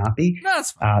it may not be. No,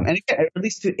 that's fine. And again, at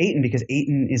least to Ayton, because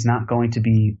Ayton is not going to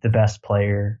be the best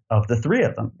player of the three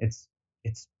of them. It's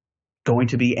going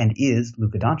to be and is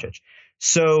Luka Doncic.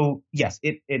 So yes,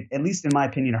 it at least in my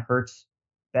opinion, it hurts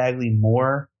Bagley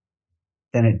more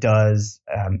than it does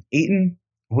Ayton.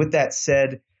 With that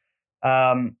said,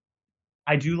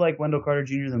 I do like Wendell Carter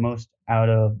Jr. the most out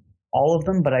of all of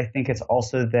them, but I think it's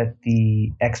also that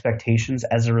the expectations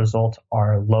as a result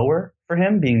are lower for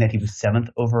him, being that he was 7th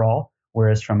overall,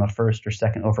 whereas from a 1st or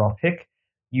 2nd overall pick,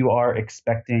 you are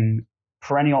expecting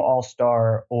perennial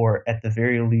all-star or at the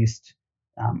very least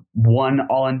one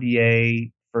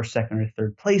All-NBA, 1st, 2nd, or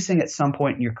 3rd placing at some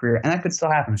point in your career, and that could still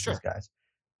happen with these guys.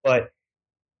 But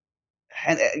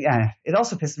it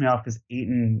also pisses me off because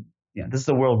Ayton, this is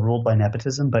a world ruled by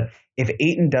nepotism, but if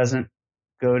Ayton doesn't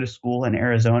go to school in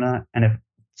Arizona, and if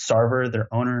Sarver, their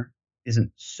owner,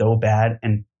 isn't so bad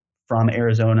and from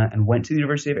Arizona and went to the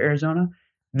University of Arizona,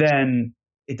 then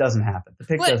it doesn't happen. The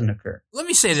pick doesn't occur. Let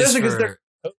me say this: because their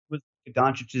coach was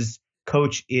Doncic's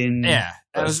coach in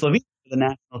Slovenia for the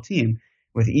national team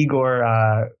with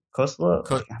Igor Kokoskov.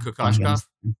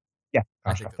 Yeah,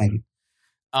 Kokoskov. Thank you.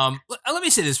 Let me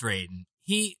say this for Ayton.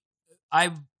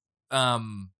 I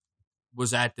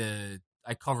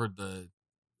covered the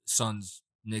Suns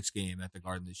Knicks game at the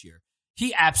Garden this year.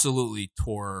 He absolutely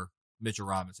tore Mitchell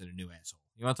Robinson a new asshole.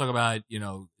 You want to talk about,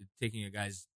 taking a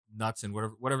guy's nuts and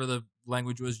whatever the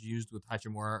language was used with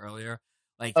Hachimura earlier.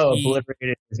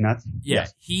 Obliterated his nuts. Yeah,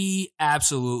 yes. He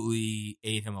absolutely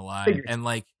ate him alive. Figures.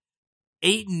 And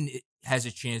Ayton has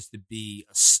a chance to be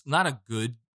not a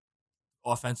good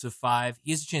offensive 5.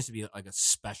 He has a chance to be like a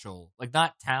special,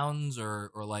 not Towns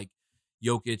or like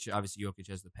Jokic. Obviously, Jokic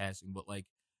has the passing, but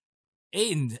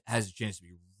Ayton has a chance to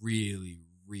be really,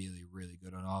 really, really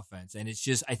good on offense. And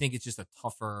I think it's just a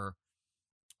tougher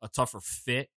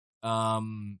fit.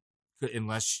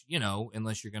 Unless you're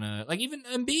gonna even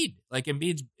Embiid.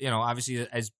 Embiid's, obviously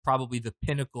as probably the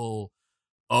pinnacle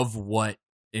of what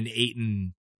an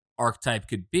Ayton archetype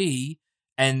could be.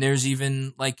 And there's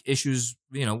even issues,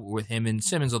 with him and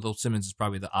Simmons, although Simmons is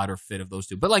probably the odder fit of those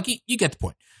two. But you get the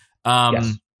point.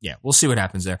 Yes. Yeah, we'll see what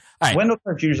happens there. All right. Wendell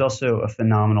Carter Jr. is also a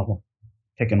phenomenal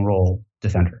pick and roll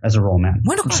defender as a roll man.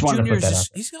 Wendell Carter Jr.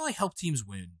 He's gonna help teams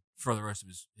win for the rest of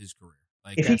his career.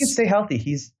 If he can stay healthy,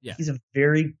 he's a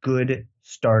very good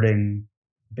starting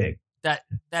big. That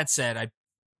said, I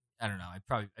don't know.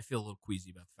 I feel a little queasy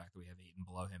about the fact that we have Ayton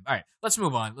below him. All right, let's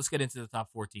move on. Let's get into the top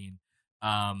 14.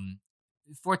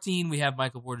 14, we have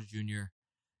Michael Porter Jr.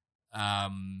 I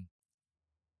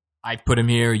put him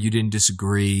here. You didn't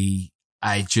disagree.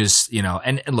 I just,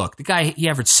 and look, the guy, he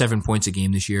averaged 7 points a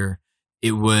game this year.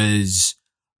 It was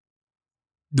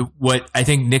what I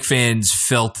think Knicks fans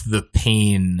felt the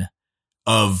pain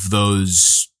of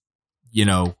those,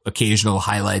 occasional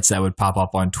highlights that would pop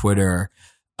up on Twitter.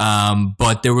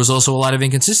 But there was also a lot of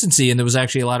inconsistency, and there was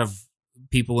actually a lot of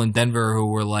people in Denver who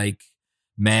were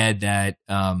mad that,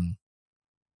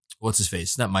 what's his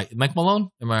face? Not Mike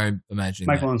Malone? Am I imagining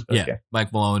Mike that? Malone's coach, yeah.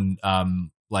 Mike Malone,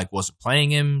 wasn't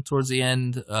playing him towards the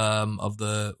end,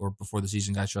 or before the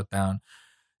season got shut down.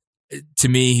 To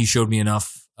me, he showed me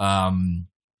enough.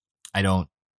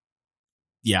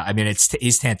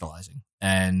 He's tantalizing.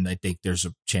 And I think there's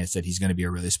a chance that he's going to be a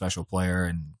really special player.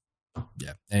 And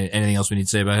yeah, anything else we need to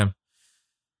say about him?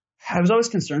 I was always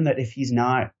concerned that if his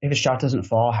shot doesn't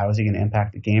fall, how is he going to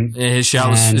impact the game? His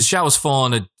shot was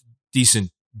falling a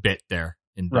decent bit there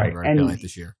in Denver, I feel like,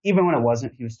 this year. Even when it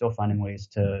wasn't, he was still finding ways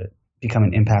to become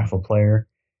an impactful player.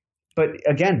 But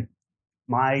again,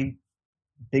 my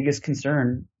biggest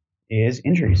concern is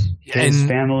injuries. His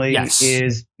family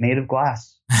is made of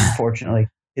glass, unfortunately.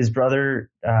 His brother,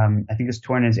 I think, has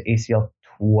torn his ACL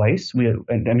twice.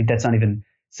 That's not even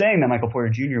saying that Michael Porter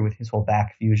Jr. with his whole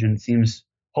back fusion seems,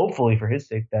 hopefully for his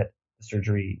sake, that the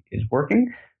surgery is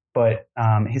working. But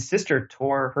his sister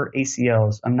tore her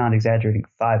ACLs, I'm not exaggerating,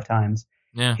 5 times.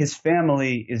 Yeah. His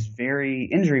family is very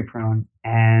injury prone.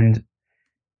 And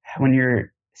when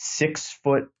you're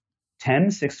 6'10",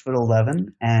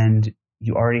 6'11", and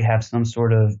you already have some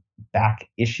sort of back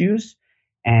issues,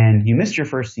 and you missed your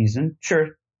first season,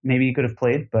 sure, maybe you could have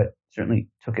played, but certainly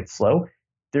took it slow.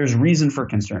 There's reason for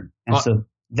concern. And so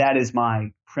that is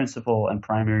my principal and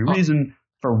primary reason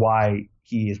for why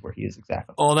he is where he is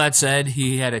exactly. All that said,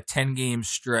 he had a 10-game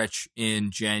stretch in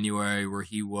January where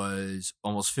he was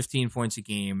almost 15 points a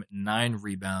game, 9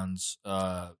 rebounds,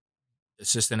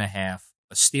 assist and a half,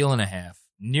 a steal and a half,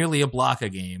 nearly a block a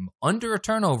game, under a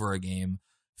turnover a game,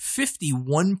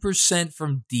 51%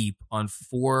 from deep on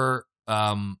 4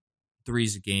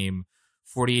 threes a game,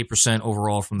 48%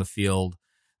 overall from the field,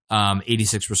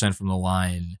 86% from the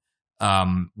line,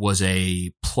 was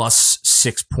a plus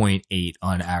 6.8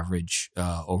 on average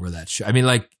over that. I mean,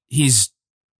 like,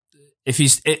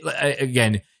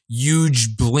 again,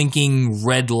 huge blinking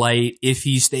red light if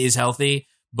he stays healthy,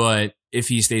 but if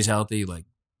he stays healthy, like,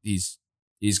 he's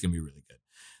going to be really good.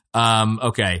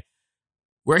 Okay.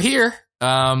 We're here.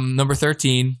 Number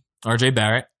 13, RJ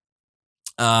Barrett.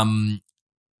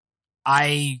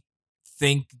 I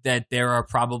think that there are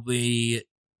probably,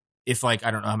 if, like,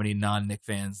 I don't know how many non-Knick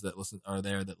fans that listen to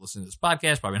this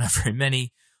podcast, probably not very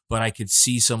many, but I could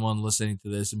see someone listening to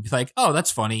this and be like, oh, that's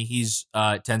funny. He's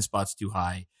 10 spots too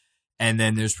high. And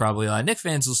then there's probably a lot of Knick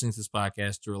fans listening to this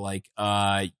podcast who are like,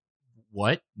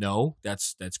 what? No,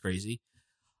 that's crazy.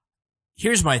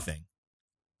 Here's my thing.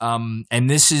 And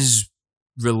this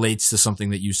relates to something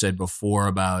that you said before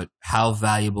about how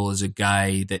valuable is a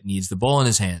guy that needs the ball in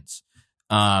his hands.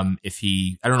 I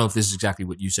don't know if this is exactly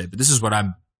what you said, but this is what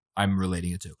I'm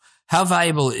relating it to. How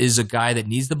valuable is a guy that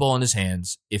needs the ball in his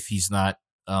hands if he's not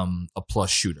a plus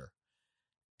shooter?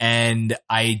 And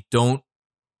I don't,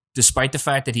 despite the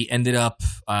fact that he ended up,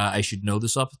 I should know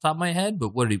this off the top of my head, but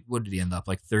what did he end up?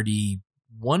 Like 31%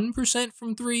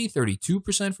 from 3,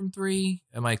 32% from 3.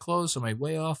 Am I close? Am I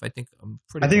way off? I think I'm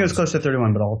pretty. I think it was close to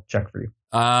 31, but I'll check for you.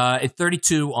 It's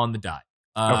 32 on the dot.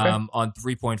 Okay. On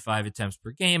 3.5 attempts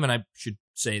per game. And I should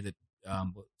say that,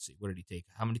 let's see, what did he take?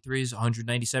 How many threes?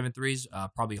 197 threes.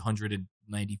 Probably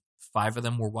 195 of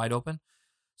them were wide open.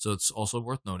 So it's also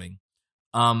worth noting.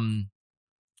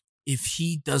 If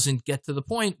he doesn't get to the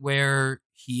point where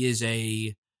he is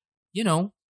a,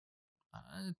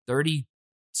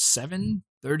 37,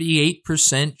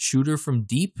 38% shooter from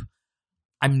deep,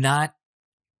 I'm not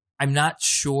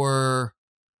sure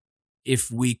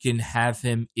if we can have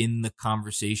him in the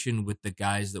conversation with the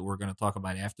guys that we're going to talk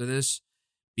about after this,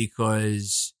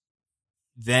 because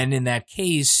then in that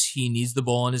case, he needs the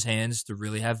ball in his hands to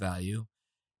really have value.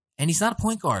 And he's not a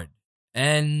point guard.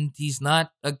 And he's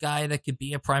not a guy that could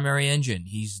be a primary engine.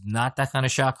 He's not that kind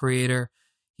of shot creator.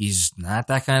 He's not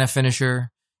that kind of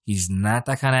finisher. He's not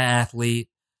that kind of athlete.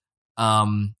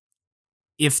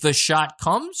 If the shot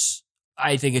comes,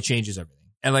 I think it changes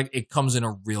everything. And, like, it comes in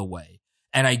a real way.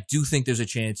 And I do think there's a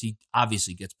chance he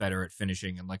obviously gets better at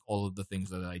finishing and, like, all of the things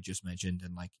that I just mentioned.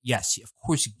 And, like, yes, of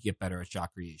course he can get better at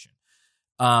shot creation.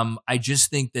 I just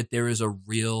think that there is a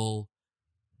real,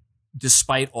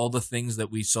 despite all the things that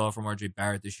we saw from RJ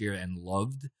Barrett this year and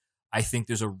loved, I think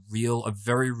there's a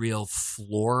very real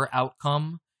floor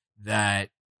outcome that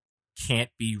can't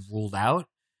be ruled out,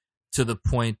 to the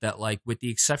point that, like, with the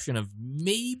exception of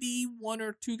maybe one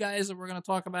or two guys that we're going to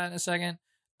talk about in a second,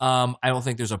 I don't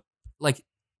think there's like,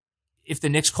 if the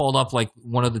Knicks called up, like,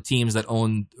 one of the teams that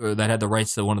owned or that had the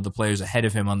rights to one of the players ahead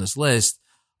of him on this list,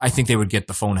 I think they would get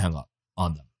the phone hung up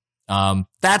on them.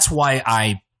 That's why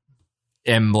I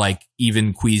am, like,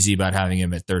 even queasy about having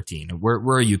him at 13. Where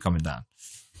are you coming down?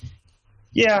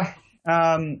 Yeah,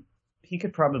 he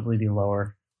could probably be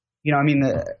lower. I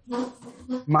mean,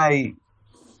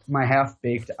 my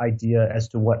half-baked idea as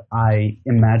to what I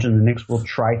imagine the Knicks will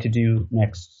try to do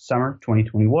next summer,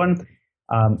 2021,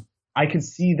 I could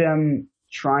see them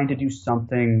trying to do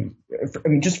something. I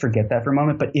mean, just forget that for a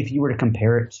moment. But if you were to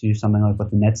compare it to something like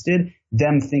what the Nets did,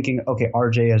 them thinking, okay,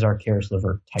 RJ is our Caris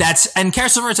LeVert type. And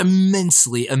Caris LeVert's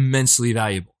immensely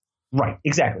valuable. Right,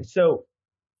 exactly. So,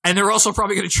 and they're also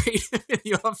probably going to trade him in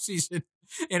the offseason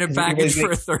in a package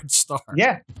for a third star.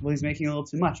 Yeah, well, he's making a little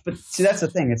too much. But see, that's the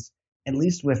thing. It's, at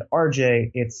least with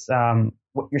RJ, it's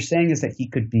what you're saying is that he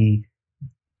could be,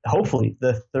 hopefully,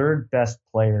 the third best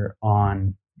player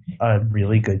on a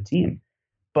really good team.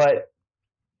 But,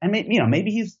 and maybe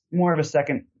he's more of a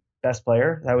second best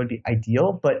player. That would be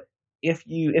ideal. But if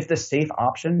the safe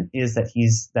option is that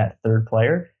he's that third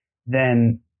player,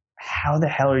 then how the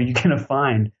hell are you going to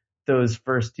find those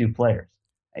first two players?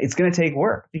 It's going to take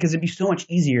work, because it'd be so much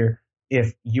easier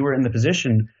if you were in the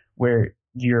position where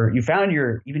you found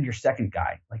your second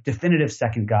guy, like definitive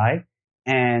second guy,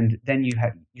 and then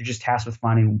you're just tasked with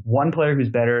finding one player who's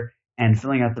better and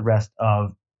filling out the rest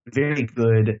of very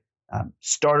good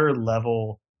starter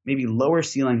level, maybe lower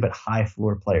ceiling but high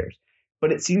floor players.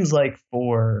 but it seems like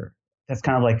that's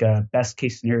kind of like a best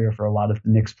case scenario for a lot of the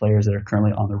Knicks players that are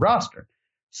currently on the roster.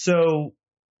 So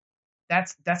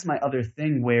that's my other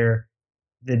thing, where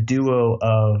the duo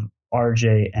of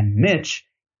RJ and Mitch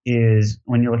is,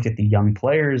 when you look at the young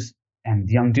players and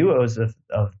the young duos of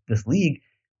this league,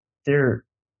 they're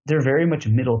very much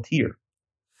middle tier.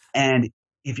 And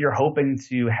if you're hoping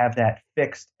to have that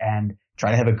fixed and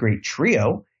try to have a great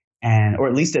trio, or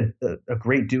at least a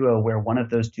great duo where one of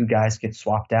those two guys gets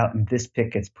swapped out and this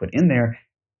pick gets put in there,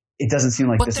 it doesn't seem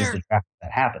like this is the draft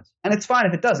that happens. And it's fine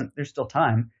if it doesn't. There's still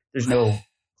time. There's no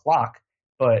clock.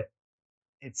 But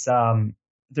it's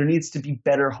there needs to be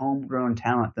better homegrown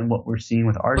talent than what we're seeing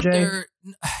with RJ.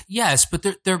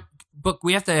 But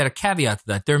we have to add a caveat to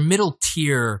that. They're middle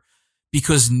tier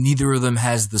because neither of them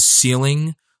has the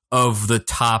ceiling of the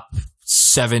top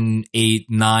 7, 8,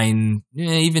 9,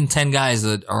 even 10 guys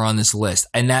that are on this list.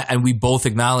 And we both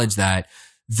acknowledge that.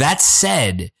 That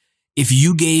said, if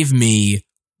you gave me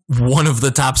one of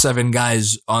the top 7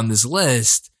 guys on this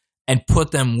list and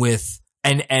put them with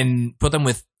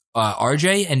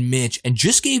RJ and Mitch, and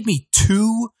just gave me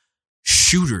 2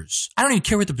 shooters, I don't even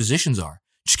care what the positions are.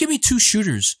 Just give me 2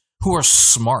 shooters who are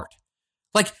smart.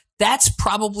 Like, that's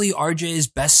probably RJ's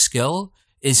best skill,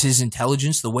 is his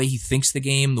intelligence, the way he thinks the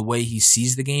game, the way he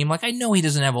sees the game. Like, I know he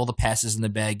doesn't have all the passes in the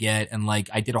bag yet. And like,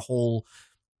 I did a whole,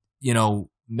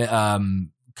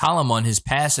 column on his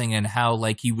passing and how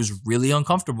like he was really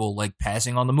uncomfortable, like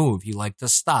passing on the move. He liked to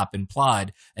stop and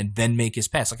plod and then make his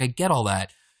pass. Like, I get all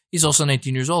that. He's also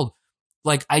 19 years old.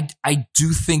 Like, I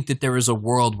do think that there is a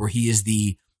world where he is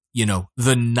the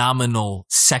nominal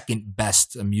second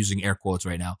best, I'm using air quotes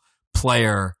right now,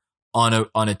 player on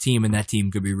a team, and that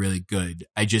team could be really good.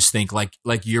 I just think like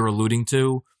you're alluding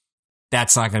to,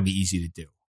 that's not going to be easy to do.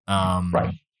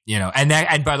 Right.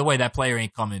 And by the way, that player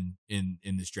ain't coming in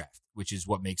this draft, which is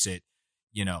what makes it,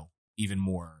 even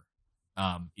more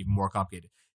complicated.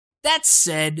 That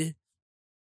said,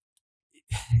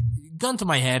 gun to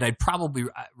my head, I'd probably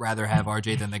rather have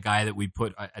RJ than the guy that we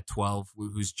put at 12,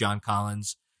 who's John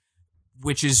Collins,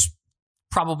 which is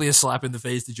probably a slap in the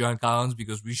face to John Collins,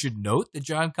 because we should note that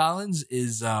John Collins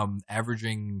is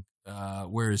averaging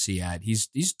where is he at? He's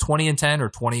 20 and 10 or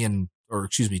 21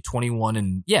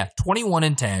 and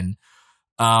 10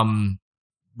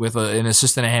 with an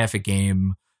assist and a half a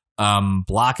game,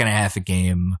 block and a half a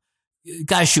game.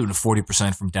 Guy's shooting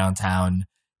 40% from downtown.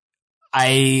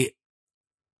 I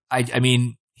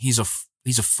mean, he's a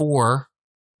 4,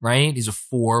 right? He's a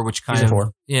 4, which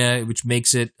which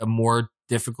makes it a more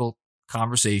difficult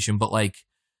conversation. But like,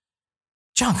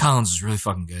 John Collins is really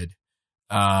fucking good.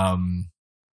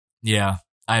 Yeah,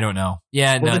 I don't know.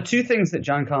 Yeah, well, the 2 things that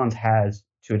John Collins has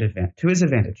to his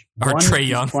advantage are Trae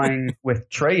Young, playing with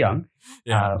Trae Young,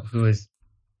 who is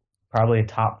probably a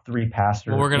top 3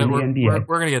 passer in the NBA.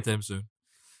 We're gonna get to him soon.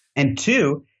 And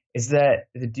 2 is that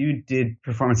the dude did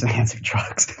performance enhancing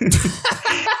drugs.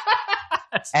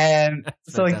 And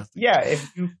so, like,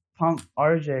 if you pump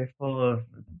RJ full of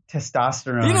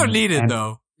testosterone, you don't need it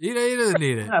though. You don't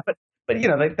need it. But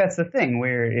like, that's the thing,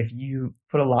 where if you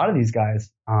put a lot of these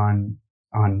guys on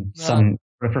some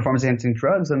performance enhancing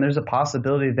drugs, then there's a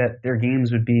possibility that their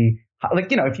games would be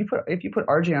like, if you put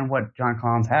RJ on what John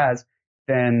Collins has,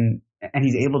 then, and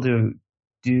he's able to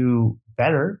do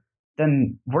better,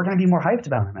 then we're going to be more hyped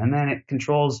about him. And then it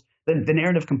controls, the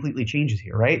narrative completely changes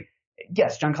here, right?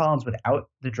 Yes, John Collins without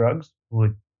the drugs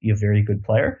would be a very good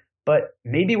player, but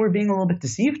maybe we're being a little bit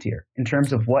deceived here in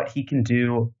terms of what he can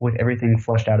do with everything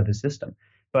flushed out of the system.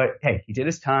 But hey, he did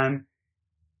his time.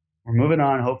 We're moving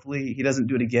on. Hopefully he doesn't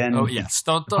do it again. Oh yes,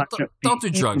 don't do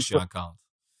drugs, John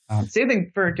Collins. Same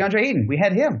thing for DeAndre Ayton. We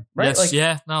had him, right?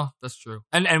 Yes, that's true.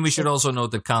 And we should also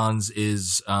note that Collins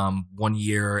is 1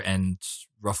 year and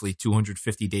roughly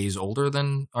 250 days older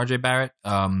than RJ Barrett.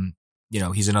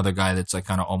 He's another guy that's like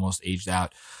kind of almost aged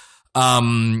out.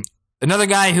 Another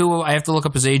guy who I have to look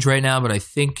up his age right now, but I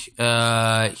think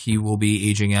he will be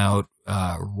aging out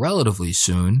relatively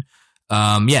soon.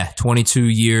 22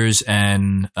 years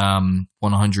and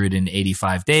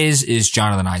 185 days is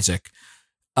Jonathan Isaac.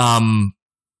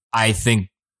 I think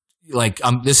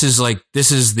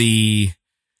he's the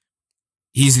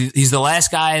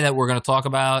last guy that we're going to talk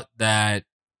about that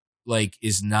like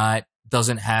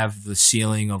doesn't have the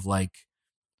ceiling of like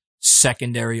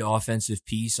secondary offensive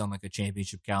piece on like a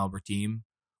championship caliber team,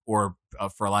 or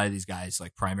for a lot of these guys,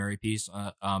 like primary piece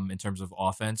in terms of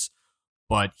offense,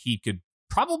 but he could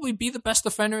probably be the best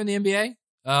defender in the NBA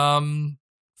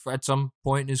at some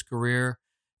point in his career.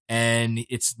 And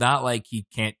it's not like he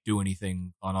can't do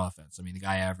anything on offense. I mean, the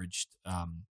guy averaged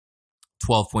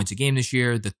 12 points a game this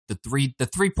year. The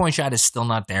 3-point shot is still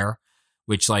not there,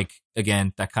 which like,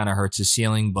 again, that kind of hurts his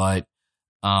ceiling. But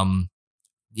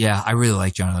yeah, I really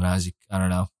like Jonathan Isaac. I don't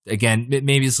know. Again,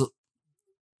 maybe it's,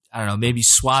 I don't know, maybe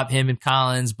swap him and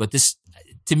Collins, but this,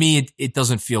 to me, it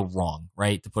doesn't feel wrong,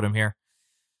 right, to put him here?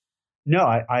 No,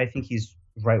 I think he's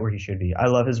right where he should be. I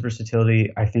love his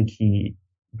versatility. I think he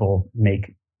will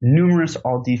make numerous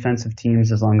all-defensive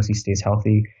teams as long as he stays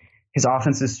healthy. His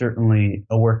offense is certainly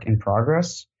a work in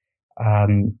progress.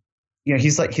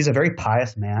 He's a very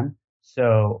pious man.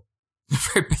 So,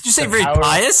 did you say very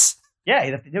pious?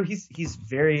 Yeah, he's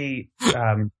very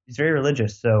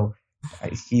religious. So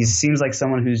he seems like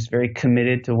someone who's very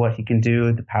committed to what he can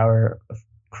do. The power of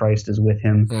Christ is with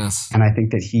him. Yes. And I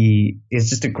think that he is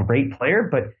just a great player,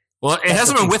 but well, it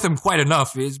hasn't been with him quite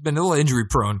enough. He's been a little injury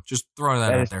prone. Just throwing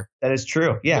that out there. That is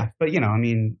true. Yeah. But I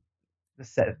mean,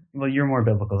 you're more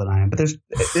biblical than I am, but Andrew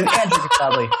could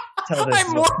probably tell this.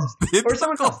 I'm more biblical. Or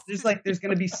someone else. There's going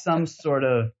to be some sort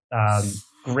of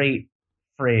great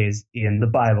phrase in the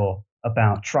Bible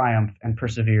about triumph and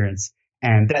perseverance.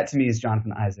 And that to me is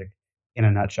Jonathan Isaac in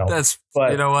a nutshell.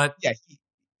 But you know what? Yeah.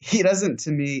 He doesn't,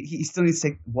 to me, he still needs to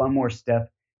take one more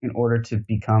step in order to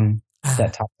become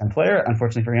that top 10 player.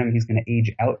 Unfortunately for him, he's going to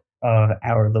age out of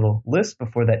our little list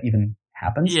before that even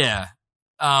happens. Yeah.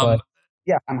 But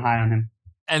yeah, I'm high on him.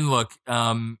 And look,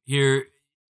 here,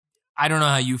 I don't know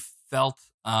how you felt.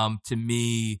 To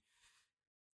me,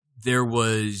 there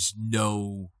was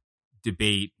no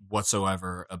debate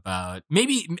whatsoever about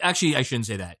actually, I shouldn't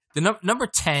say that. The number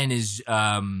 10 is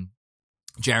Jaren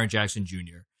Jackson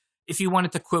Jr. If you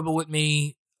wanted to quibble with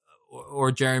me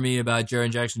or Jeremy about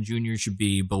Jaren Jackson Jr. should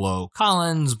be below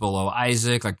Collins, below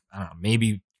Isaac, like, I don't know,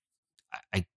 maybe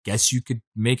I guess you could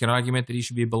make an argument that he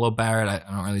should be below Barrett. I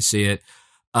don't really see it.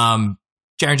 Jaren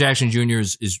Jackson Jr.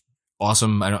 is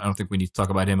awesome. I don't think we need to talk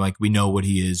about him. Like, we know what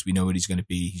he is. We know what he's going to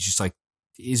be. He's just like,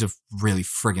 he's a really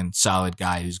friggin' solid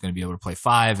guy who's going to be able to play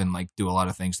 5 and like do a lot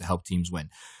of things to help teams win.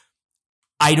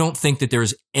 I don't think that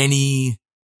there's any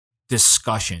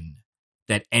discussion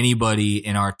that anybody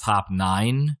in our top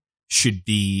 9 should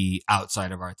be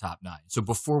outside of our top 9. So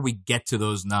before we get to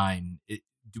those 9, do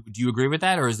you agree with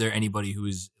that? Or is there anybody who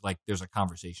is like, there's a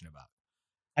conversation about?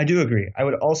 I do agree. I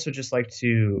would also just like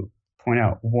to point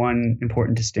out one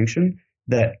important distinction,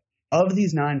 that of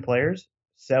these 9 players,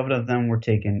 7 of them were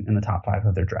taken in the top 5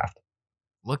 of their draft.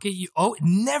 Look at you. Oh,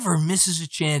 never misses a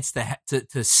chance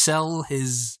to sell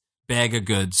his bag of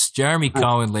goods. Jeremy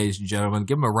Cohen, ladies and gentlemen,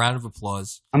 give him a round of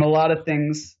applause. I'm a lot of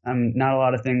things. I'm not a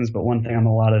lot of things, but one thing I'm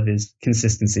a lot of is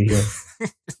consistency here.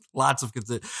 Lots of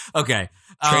consistency. Okay.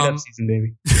 Trade up season,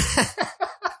 baby.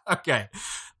 Okay.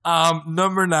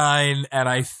 Number 9, and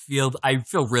I feel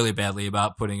really badly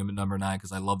about putting him at number 9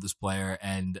 because I love this player.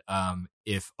 And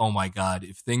if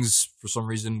things for some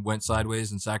reason went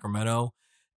sideways in Sacramento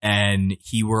and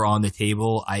he were on the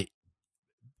table,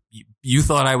 you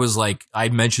thought I was like, I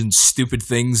mentioned stupid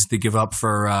things to give up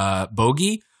for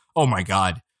Bogey. Oh my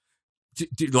God.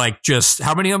 Like, just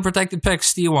how many unprotected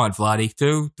picks do you want, Vladdy?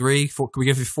 2, 3, 4? Can we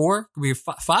give you 4? Can we give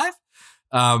 5?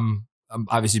 I'm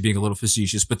obviously being a little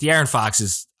facetious, but De'Aaron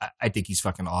Fox I think he's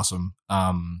fucking awesome.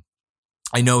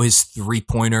 I know his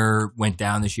 3-pointer went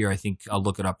down this year. I think I'll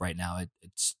look it up right now. It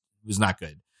was not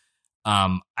good.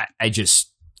 Oh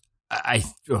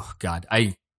God,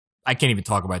 I can't even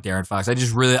talk about De'Aaron Fox.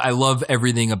 I love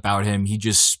everything about him. He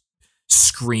just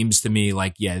screams to me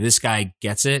like, yeah, this guy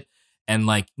gets it. And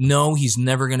like, no, he's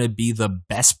never going to be the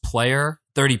best player.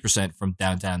 30% from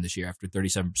downtown this year after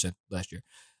 37% last year.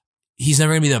 He's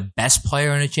never going to be the best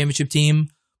player on a championship team.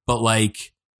 But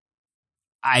like,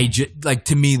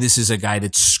 to me, this is a guy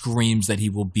that screams that he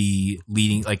will be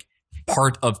leading, like,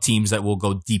 part of teams that will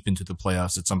go deep into the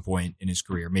playoffs at some point in his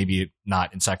career. Maybe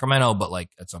not in Sacramento, but like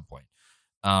at some point.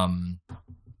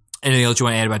 Anything else you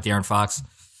want to add about De'Aaron Fox?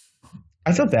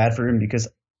 I feel bad for him because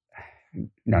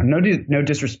no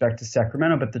disrespect to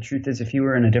Sacramento, but the truth is, if he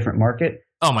were in a different market,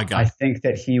 oh my God, I think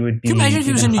that he would be. Can you imagine if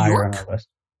he was in New York? On our list.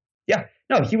 Yeah,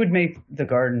 no, he would make the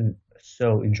Garden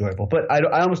so enjoyable. But I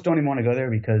almost don't even want to go there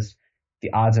because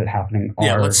the odds of it happening are.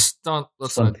 Yeah, let's not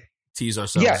tease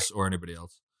ourselves or anybody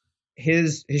else.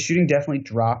 His shooting definitely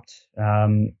dropped.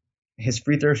 His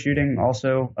free throw shooting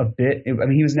also a bit. I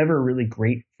mean, he was never really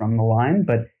great from the line,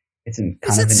 but it's kind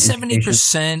of an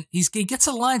 70%. He gets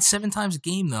a line 7 times a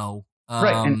game though.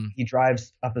 Right, and he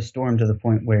drives up a storm to the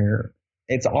point where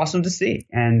it's awesome to see,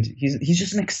 and he's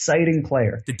just an exciting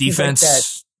player. The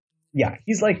defense,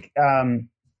 he's like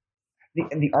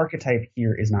the archetype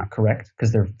here is not correct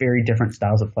because they're very different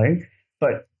styles of play.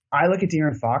 But I look at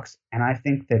De'Aaron Fox, and I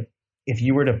think that if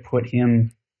you were to put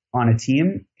him on a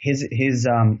team, his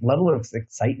level of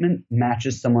excitement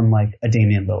matches someone like a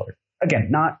Damian Lillard. again,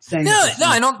 not saying no,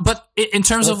 I don't. But in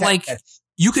terms of like,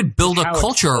 you could build a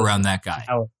culture around that guy.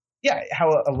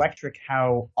 How electric,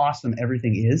 how awesome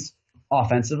everything is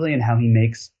offensively, and how he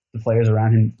makes the players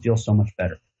around him feel so much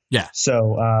better. Yeah.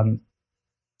 So,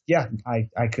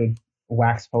 I could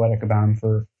wax poetic about him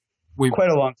for quite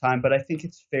a long time, but I think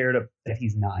it's fair that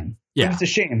he's 9. Yeah. And it's a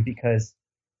shame because.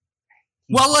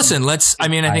 Well, listen, I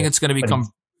think it's going to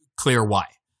become clear why.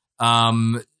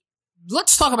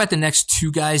 Let's talk about the next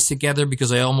 2 guys together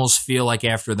because I almost feel like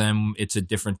after them, it's a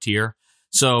different tier.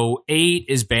 So 8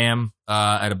 is Bam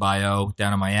Adebayo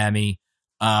down in Miami.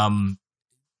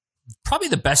 Probably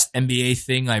the best NBA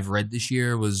thing I've read this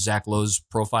year was Zach Lowe's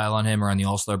profile on him around the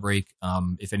All-Star break.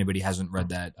 If anybody hasn't read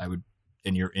that, I would.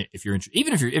 And if you're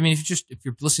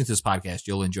listening to this podcast,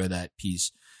 you'll enjoy that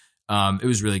piece. It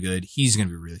was really good. He's going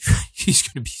to be he's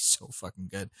going to be so fucking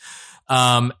good.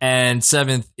 And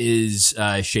 7th is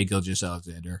Shai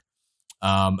Gilgeous-Alexander.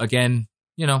 Again,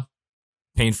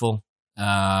 painful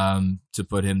to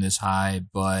put him this high,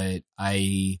 but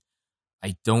I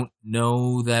don't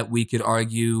know that we could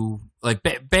argue like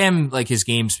Bam, like his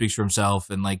game speaks for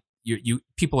himself, and like you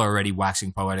people are already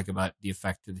waxing poetic about the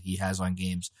effect that he has on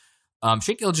games.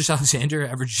 Shai Gilgeous-Alexander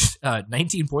averaged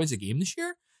 19 points a game this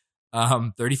year,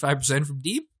 35% from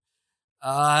deep.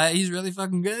 He's really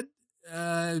fucking good.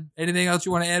 Anything else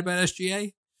you want to add about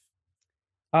SGA?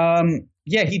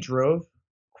 Yeah, he drove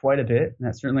quite a bit, and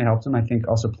that certainly helped him. I think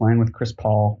also playing with Chris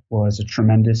Paul was a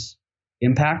tremendous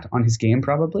impact on his game,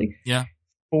 probably. Yeah.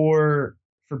 For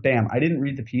Bam, I didn't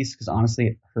read the piece because honestly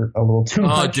it hurt a little too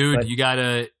much. Oh, dude, you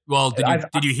gotta. Well,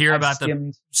 did you hear about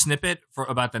the snippet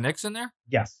about the Knicks in there?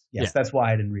 Yes, yeah. That's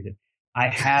why I didn't read it. I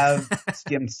have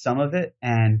skimmed some of it,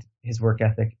 and his work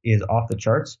ethic is off the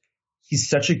charts. He's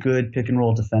such a good pick and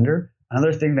roll defender.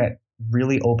 Another thing that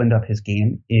really opened up his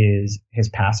game is his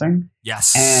passing.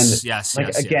 Yes, and yes.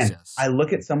 I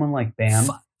look at someone like Bam.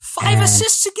 5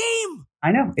 assists a game.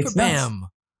 I know it's Bam.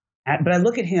 But I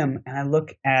look at him and I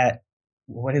look at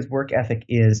what his work ethic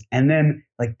is, and then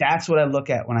like that's what I look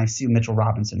at when I see Mitchell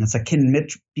Robinson. It's like, can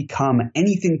Mitch become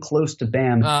anything close to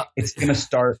Bam? It's going to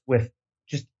start with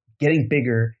just getting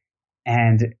bigger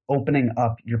and opening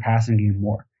up your passing game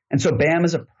more. And so Bam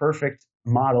is a perfect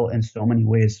model in so many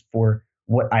ways for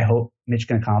what I hope Mitch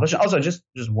can accomplish. Also, just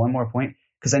one more point,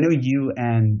 because I know you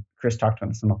and Chris talked about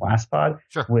this in the last pod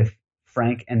with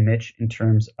Frank and Mitch in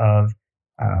terms of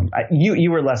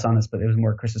you were less on this, but it was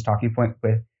more Chris's talking point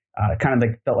with kind of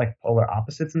like felt like polar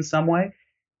opposites in some way.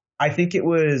 I think it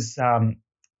was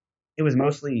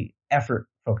mostly effort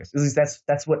focused. At least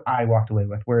that's what I walked away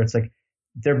with, where it's like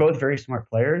they're both very smart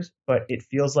players, but it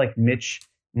feels like Mitch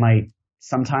might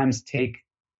sometimes take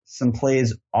some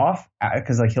plays off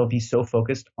because like he'll be so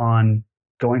focused on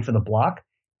going for the block,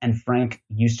 and Frank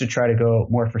used to try to go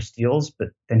more for steals, but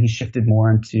then he shifted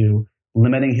more into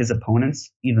limiting his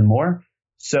opponents even more.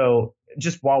 So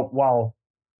just while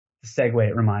the segue,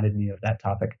 it reminded me of that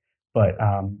topic. But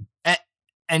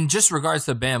and just regards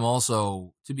to Bam,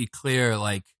 also to be clear,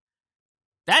 like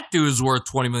that dude is worth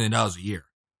 $20 million a year,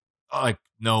 like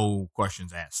no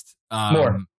questions asked.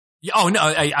 More. Oh no,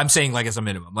 I'm saying like as a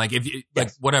minimum, like if you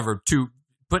like whatever to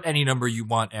put any number you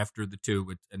want after the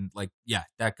 2, and like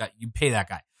that guy, you pay that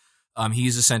guy.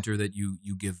 He's a center that you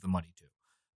give the money to.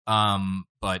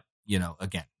 But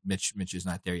again, Mitch is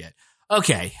not there yet.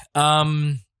 Okay.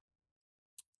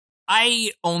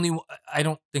 I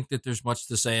don't think that there's much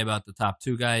to say about the top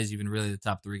 2 guys, even really the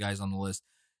top 3 guys on the list.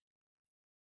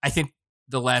 I think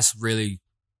the last really,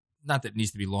 not that it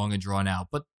needs to be long and drawn out,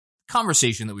 but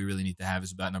conversation that we really need to have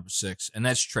is about number 6, and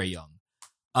that's Trae Young.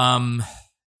 I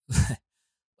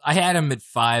had him at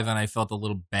 5, and I felt a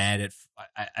little bad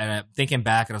I'm thinking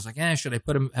back, and I was like, should I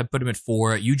put him at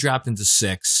 4? You dropped into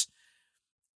 6.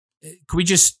 Could we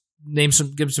just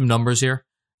give some numbers here?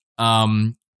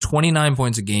 29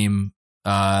 points a game.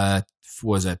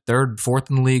 Was that 3rd, 4th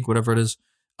in the league, whatever it is.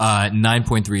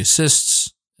 9.3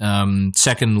 assists.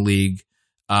 Second in the league.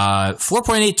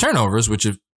 4.8 turnovers, which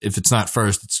if it's not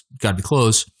first, it's got to be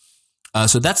close.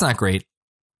 So that's not great.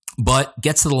 But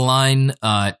gets to the line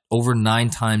over 9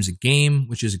 times a game,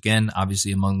 which is, again,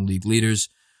 obviously among league leaders.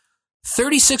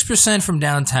 36% from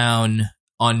downtown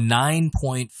on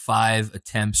 9.5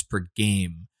 attempts per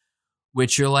game,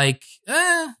 which you're like,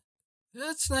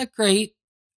 that's not great.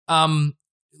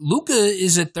 Luka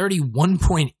is at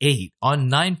 31.8 on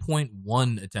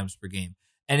 9.1 attempts per game.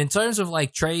 And in terms of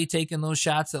like Trae taking those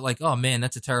shots that like, oh man,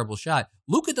 that's a terrible shot.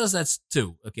 Luka does that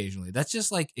too occasionally. That's just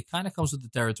like, it kind of comes with the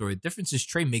territory. The difference is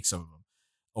Trae makes some of them,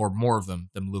 or more of them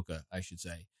than Luka, I should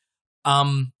say.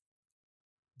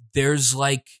 There's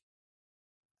like,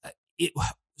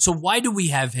 so why do we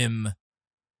have him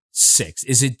 6?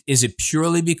 Is it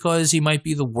purely because he might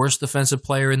be the worst defensive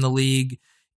player in the league?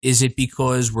 Is it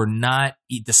because we're not,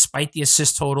 despite the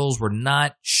assist totals, we're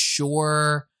not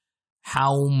sure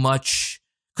how much?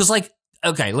 Because, like,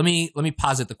 okay, let me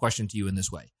posit the question to you in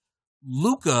this way.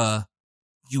 Luka,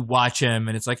 you watch him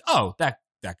and it's like, oh, that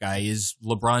guy is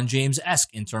LeBron James-esque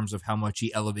in terms of how much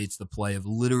he elevates the play of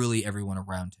literally everyone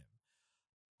around him.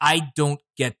 I don't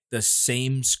get the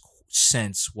same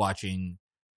sense watching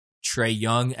Trae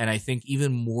Young, and I think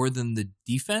even more than the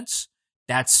defense,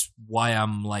 that's why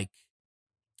I'm like,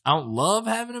 I don't love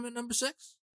having him at number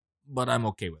 6, but I'm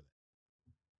okay with it.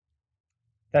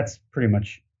 That's pretty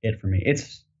much it for me.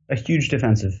 It's a huge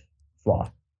defensive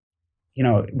flaw. You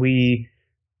know,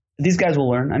 these guys will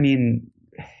learn. I mean,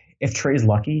 if Trae's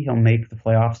lucky, he'll make the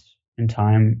playoffs in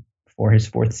time for his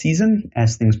 4th season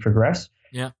as things progress.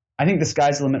 Yeah. I think the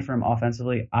sky's the limit for him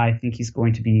offensively. I think he's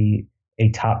going to be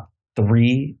a top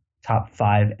 3, top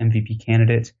 5 MVP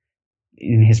candidate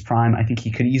in his prime. I think he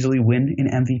could easily win an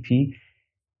MVP.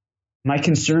 My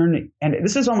concern, and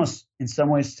this is almost in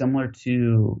some ways similar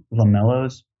to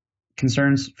LaMelo's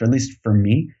concerns, at least for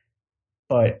me,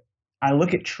 but I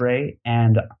look at Trae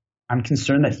and I'm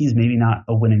concerned that he's maybe not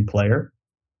a winning player.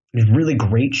 He's a really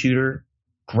great shooter,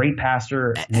 great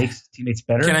passer, makes teammates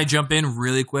better. Can I jump in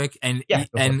really quick? And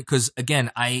because again,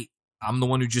 I'm the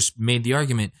one who just made the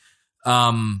argument.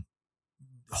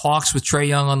 Hawks with Trae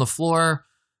Young on the floor,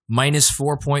 minus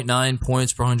 4.9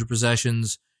 points per 100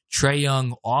 possessions. Trae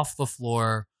Young off the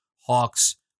floor,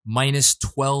 Hawks minus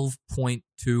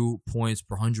 12.2 points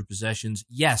per 100 possessions.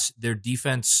 Yes, their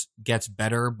defense gets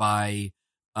better by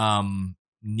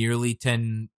nearly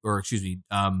 9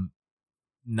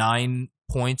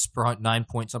 points per 9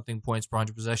 point something points per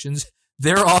 100 possessions.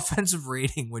 Their offensive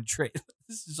rating when Trae,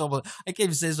 this is almost, I can't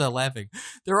even say this without laughing.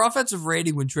 Their offensive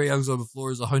rating when Trae Young's on the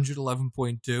floor is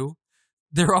 111.2.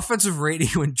 Their offensive rating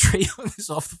when Trae Young is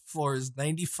off the floor is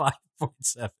 95.7.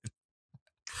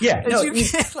 Yeah, no,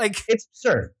 it's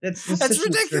absurd. That's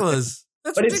ridiculous.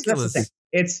 That's ridiculous. That's the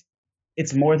thing.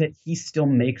 It's more that he still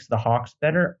makes the Hawks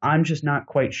better. I'm just not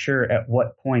quite sure at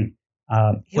what point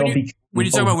he'll be. When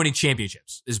you talk about winning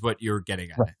championships, is what you're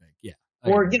getting at, right. I think. Yeah.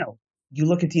 Or you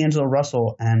look at D'Angelo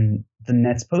Russell and the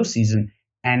Nets postseason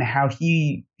and how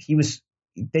he was.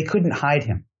 They couldn't hide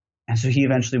him, and so he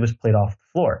eventually was played off the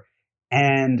floor.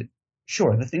 And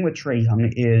sure, the thing with Trae Young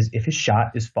is if his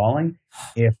shot is falling,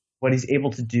 if what he's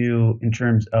able to do in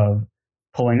terms of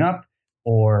pulling up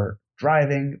or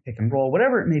driving, pick and roll,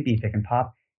 whatever it may be, pick and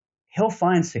pop, he'll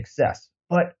find success.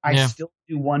 But I still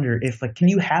do wonder if, can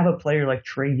you have a player like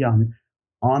Trae Young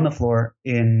on the floor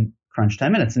in crunch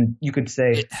time minutes? And you could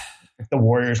say if the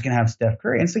Warriors can have Steph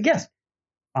Curry, and say yes,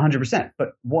 100%.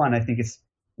 But one, I think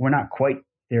we're not quite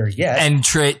there yet. And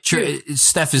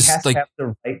Steph is has to have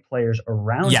the right players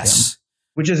around him,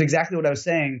 which is exactly what I was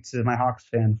saying to my Hawks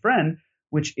fan friend,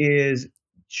 which is,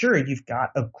 sure, you've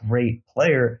got a great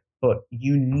player, but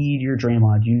you need your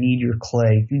Draymond, you need your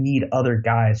Clay, you need other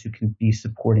guys who can be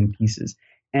supporting pieces.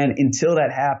 And until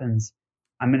that happens,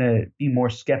 I'm going to be more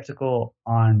skeptical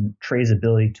on Trae's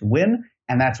ability to win,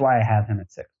 and that's why I have him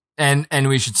at 6. And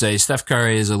we should say Steph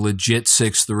Curry is a legit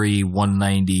 6'3",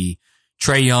 190.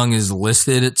 Trae Young is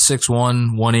listed at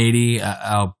 6'1", 180.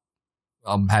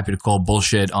 I'm happy to call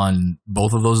bullshit on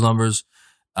both of those numbers.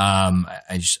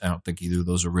 I don't think either of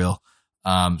those are real.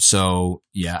 So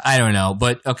yeah, I don't know,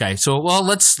 but okay. So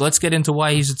let's get into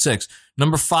why he's at 6.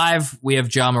 Number 5, we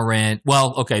have Ja Morant.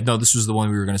 Well, okay, no, this was the one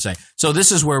we were going to say. So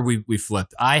this is where we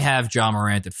flipped. I have Ja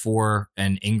Morant at 4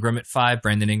 and Ingram at 5.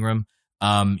 Brandon Ingram.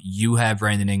 You have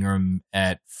Brandon Ingram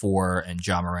at 4 and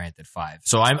Ja Morant at 5.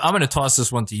 So I'm going to toss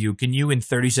this one to you. Can you, in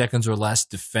 30 seconds or less,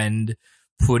 defend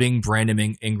putting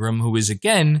Brandon Ingram, who is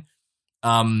again,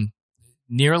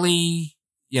 nearly,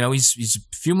 he's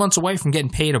a few months away from getting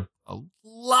paid a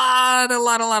lot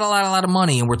of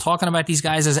money, and we're talking about these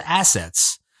guys as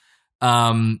assets.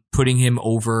 Putting him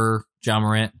over Ja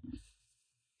Morant.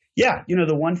 Yeah,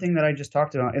 the one thing that I just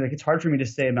talked about, it's hard for me to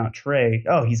say about Trae.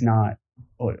 Oh, he's not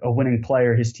a winning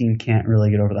player. His team can't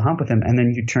really get over the hump with him. And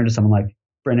then you turn to someone like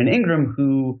Brandon Ingram,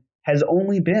 who has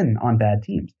only been on bad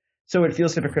teams. So it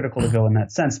feels hypocritical to go in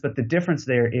that sense. But the difference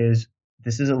there is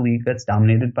this is a league that's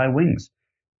dominated by wings.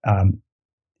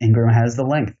 Ingram has the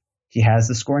length. He has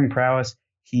the scoring prowess.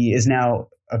 He is now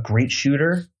a great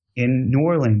shooter in New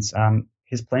Orleans.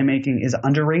 His playmaking is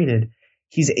underrated.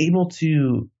 He's able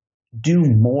to do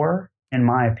more, in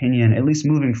my opinion, at least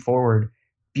moving forward,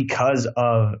 because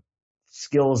of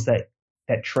skills that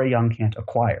Trae Young can't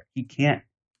acquire. He can't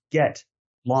get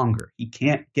longer. He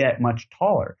can't get much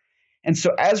taller. And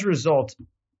so as a result,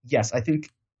 yes, I think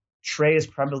Trey is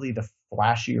probably the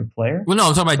flashier player. Well, no,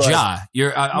 I'm talking about Ja.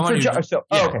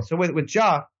 Okay. So with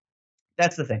Ja,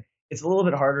 that's the thing. It's a little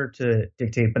bit harder to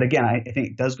dictate, but again, I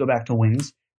think it does go back to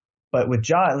wings. But with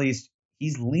Ja, at least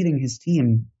he's leading his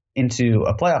team into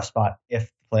a playoff spot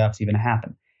if the playoffs even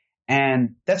happen,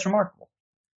 and that's remarkable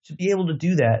to be able to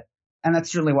do that. And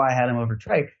that's certainly why I had him over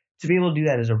Trey. To be able to do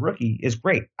that as a rookie is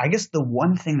great. I guess the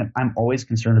one thing that I'm always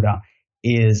concerned about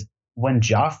is when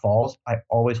Ja falls, I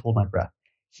always hold my breath.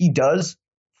 He does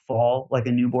fall like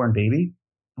a newborn baby,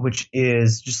 which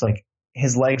is just like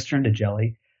his legs turn to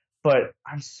jelly. But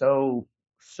I'm so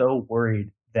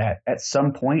worried that at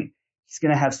some point he's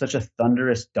going to have such a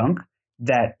thunderous dunk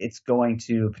that it's going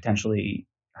to potentially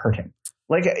hurt him.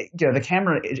 Like, the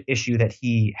camera issue that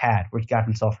he had where he got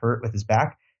himself hurt with his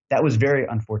back, that was very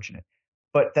unfortunate.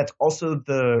 But that's also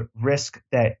the risk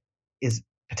that is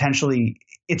potentially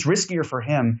 – it's riskier for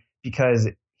him because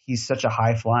he's such a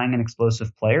high-flying and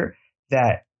explosive player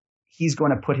that he's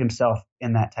going to put himself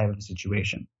in that type of a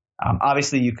situation.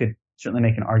 Obviously, you could certainly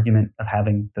make an argument of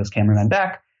having those cameramen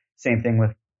back. Same thing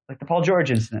with like the Paul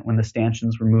George incident when the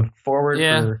stanchions were moved forward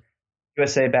for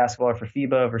USA basketball or for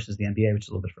FIBA versus the NBA, which is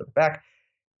a little bit further back.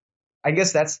 I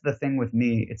guess that's the thing with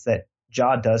me. It's that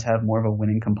Ja does have more of a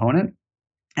winning component.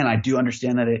 And I do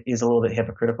understand that it is a little bit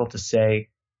hypocritical to say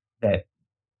that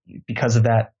because of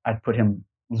that, I'd put him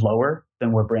lower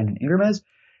than where Brandon Ingram is.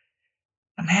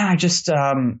 But man, I just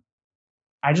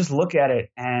look at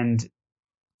it, and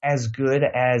as good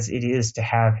as it is to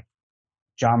have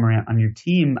Ja Morant on your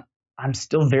team, I'm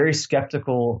still very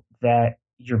skeptical that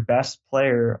your best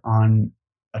player on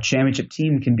a championship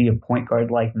team can be a point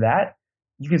guard like that.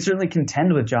 You can certainly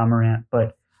contend with Ja Morant,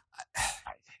 but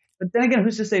then again,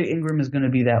 who's to say Ingram is going to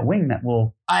be that wing that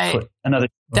will put another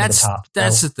over the top?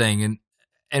 That's the thing,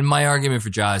 and my argument for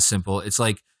Ja is simple. It's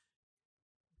like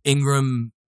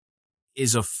Ingram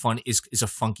is a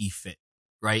funky fit,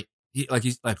 right?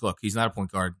 He's not a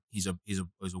point guard. He's a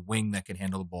wing that can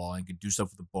handle the ball and can do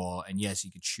stuff with the ball. And yes, he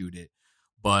could shoot it,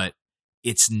 but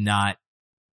it's not.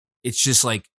 It's just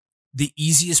like the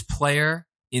easiest player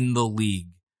in the league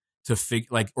to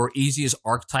or easiest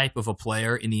archetype of a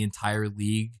player in the entire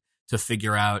league to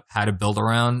figure out how to build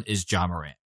around is Ja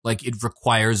Morant. Like, it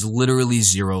requires literally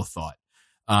zero thought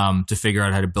to figure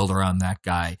out how to build around that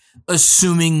guy,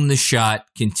 assuming the shot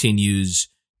continues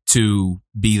to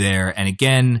be there. And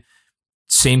again,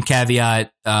 same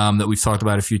caveat that we've talked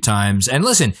about a few times. And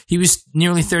listen, he was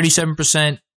nearly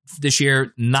 37% this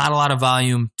year. Not a lot of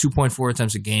volume, 2.4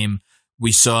 attempts a game.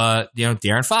 We saw,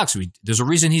 De'Aaron Fox. There's a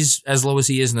reason he's as low as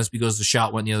he is, and that's because the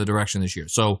shot went the other direction this year.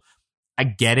 So I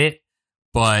get it,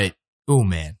 but oh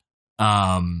man,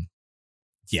 yeah,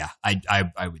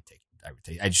 I would take it.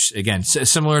 I just, again,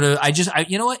 similar to,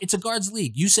 you know what? It's a guards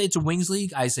league. You say it's a wings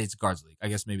league. I say it's a guards league. I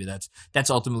guess maybe that's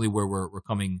ultimately where we're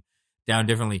coming down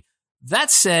differently.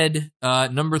 That said,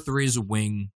 number 3 is a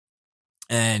wing,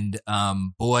 and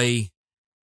boy,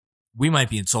 we might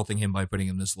be insulting him by putting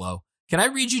him this low. Can I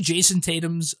read you Jason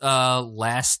Tatum's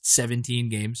last 17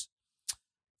 games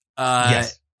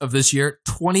Yes. of this year?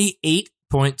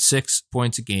 28.6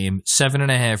 points a game,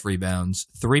 7.5 rebounds,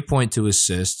 3.2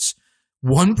 assists,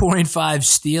 1.5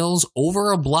 steals,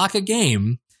 over a block a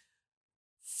game,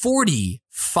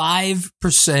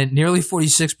 45%, nearly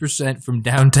 46% from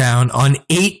downtown on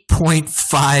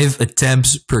 8.5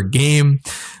 attempts per game.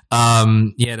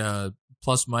 He had a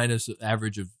plus minus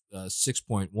average of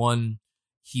 6.1.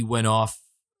 He went off.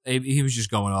 He was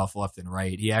just going off left and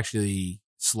right. He actually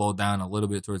slowed down a little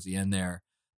bit towards the end there.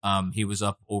 He was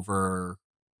up over,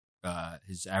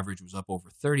 his average was up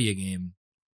over 30 a game,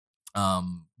 at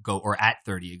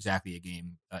 30 exactly a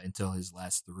game until his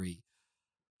last 3.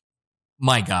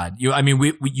 My God,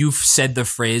 you've said the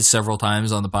phrase several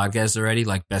times on the podcast already,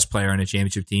 like best player on a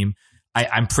championship team.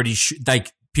 I'm pretty sure,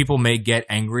 like, people may get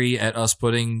angry at us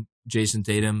putting Jason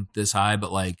Tatum this high,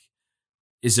 but like,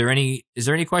 is there any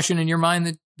question in your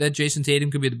mind that Jason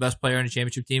Tatum could be the best player on a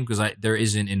championship team? Because there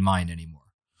isn't in mine anymore.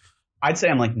 I'd say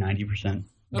I'm like 90%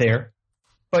 there.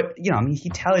 But, he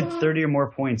tallied 30 or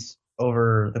more points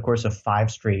over the course of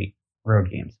 5 straight road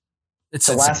games. It's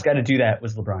the insane. last guy to do that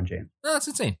was LeBron James. No, that's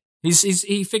insane.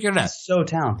 He figured it out. He's so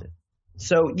talented.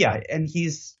 So, yeah, and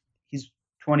he's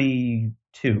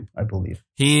 22, I believe.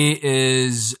 He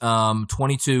is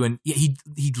 22, and he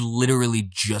literally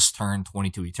just turned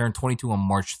 22. He turned 22 on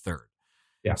March 3rd.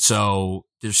 Yeah. So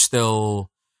there's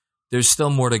still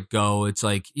more to go. It's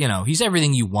like, he's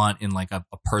everything you want in like a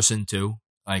person too.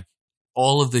 Like,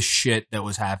 all of the shit that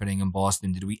was happening in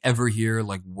Boston, did we ever hear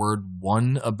like word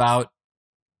one about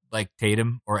like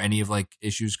Tatum or any of like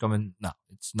issues coming? No,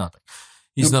 it's nothing.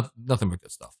 He's nothing but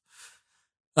good stuff.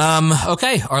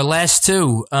 Okay, our last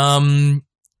two.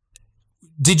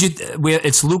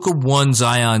 It's Luka 1,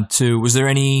 Zion 2. Was there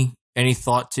any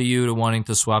thought to you to wanting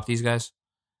to swap these guys?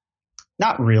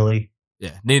 Not really.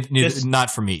 Yeah,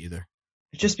 not for me either.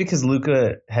 Just because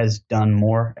Luka has done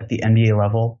more at the NBA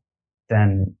level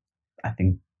than I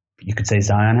think you could say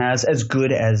Zion has, as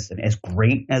great as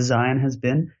Zion has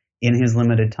been in his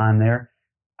limited time there.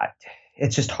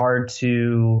 It's just hard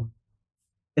to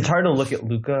look at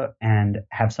Luka and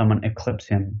have someone eclipse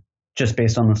him just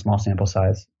based on the small sample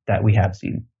size that we have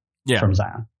seen from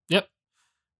Zion. Yep.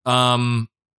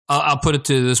 I'll put it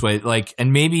to this way,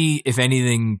 and maybe if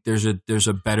anything, there's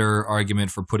a better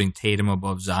argument for putting Tatum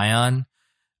above Zion,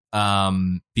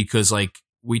 because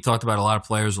we talked about a lot of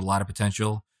players, a lot of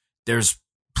potential. There's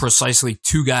precisely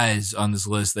two guys on this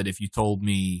list that if you told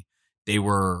me they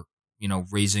were,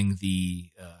 raising the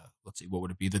let's see, what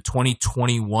would it be? The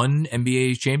 2021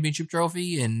 NBA championship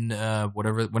trophy in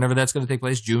whenever that's going to take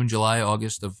place, June, July,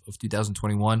 August of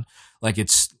 2021.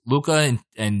 It's Luka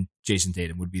and Jason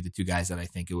Tatum would be the two guys that I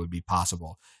think it would be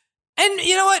possible. And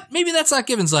you know what? Maybe that's not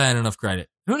giving Zion enough credit.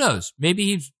 Who knows?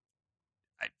 Maybe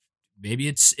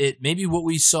maybe what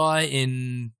we saw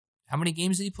in, how many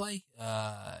games did he play?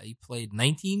 He played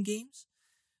 19 games.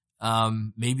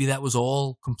 Maybe that was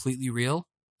all completely real.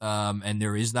 And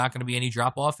there is not going to be any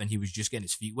drop off, and he was just getting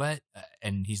his feet wet,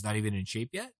 and he's not even in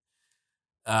shape yet.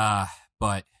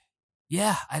 But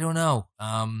yeah, I don't know.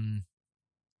 I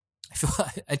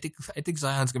think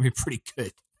Zion's going to be pretty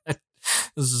good.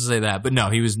 Let's just say that. But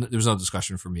no, there was no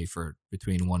discussion for me for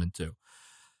between 1 and 2.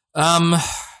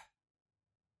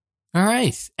 All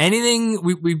right. Anything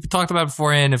we talked about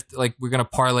beforehand, if we're going to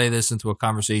parlay this into a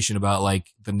conversation about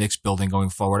the Knicks building going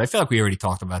forward. I feel like we already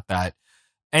talked about that.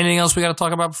 Anything else we got to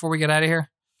talk about before we get out of here?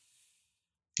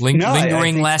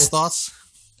 Lingering last thoughts?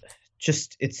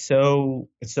 Just it's so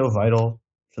vital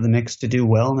for the Knicks to do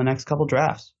well in the next couple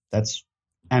drafts. It's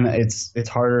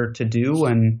harder to do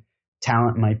when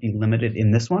talent might be limited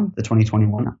in this one. The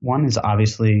 2021 one is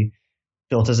obviously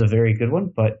built as a very good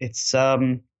one, but it's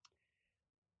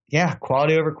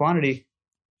quality over quantity.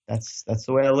 That's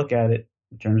the way I look at it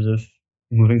in terms of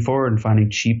moving forward and finding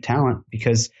cheap talent.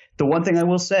 Because the one thing I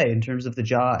will say in terms of the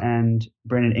Ja and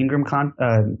Brandon Ingram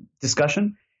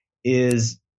discussion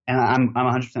is, and I'm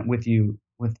 100% with you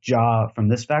with Ja from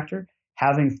this factor,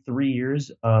 having 3 years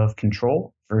of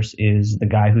control versus the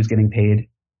guy who's getting paid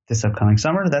this upcoming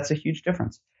summer, that's a huge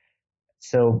difference.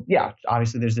 So yeah,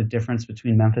 obviously there's a difference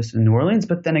between Memphis and New Orleans,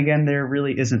 but then again, there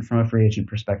really isn't from a free agent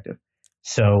perspective.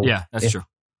 So yeah, that's true.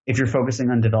 If you're focusing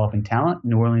on developing talent,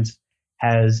 New Orleans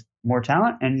has more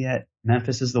talent, and yet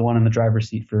Memphis is the one in the driver's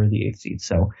seat for the 8th seed.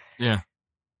 So yeah,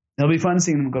 it'll be fun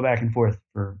seeing them go back and forth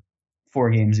for 4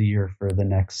 games a year for the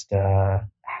next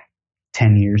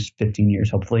 10 years, 15 years,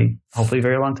 hopefully a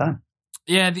very long time.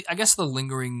 Yeah, I guess the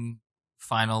lingering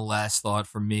final last thought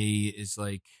for me is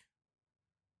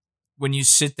when you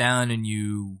sit down and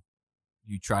you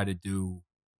try to do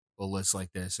a list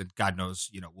like this, and God knows,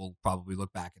 we'll probably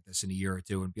look back at this in a year or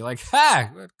two and be like, what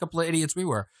a couple of idiots we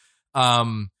were.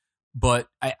 But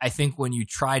I think when you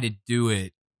try to do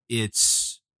it,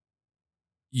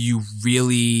 you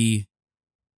really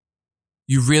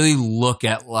look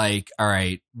at all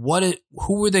right,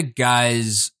 who are the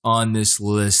guys on this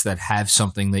list that have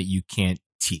something that you can't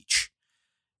teach?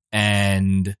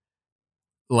 And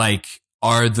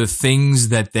are the things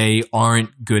that they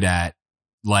aren't good at,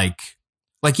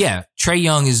 yeah, Trae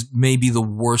Young is maybe the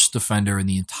worst defender in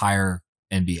the entire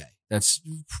NBA. That's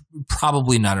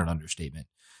probably not an understatement.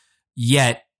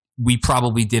 Yet, we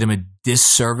probably did him a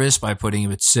disservice by putting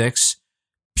him at 6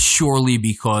 purely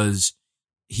because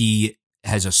he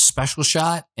has a special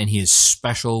shot and he is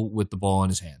special with the ball in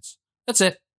his hands. That's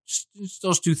it. Just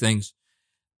those two things.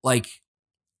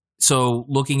 So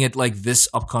looking at this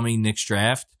upcoming Knicks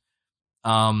draft,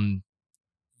 and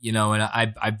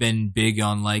I've been big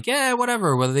on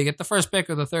whatever, whether they get the first pick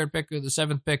or the third pick or the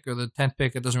 7th pick or the 10th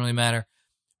pick, it doesn't really matter.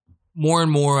 More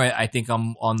and more, I think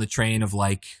I'm on the train of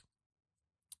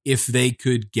if they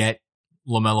could get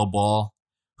LaMelo Ball,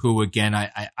 who again,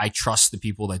 I trust the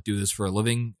people that do this for a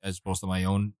living as opposed to my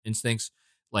own instincts.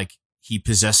 He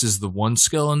possesses the one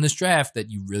skill in this draft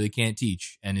that you really can't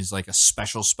teach and is a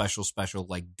special,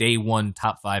 day one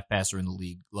top 5 passer in the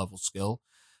league level skill.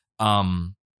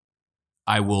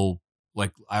 I will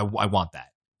I want that.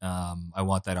 I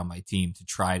want that on my team to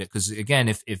try to, because again,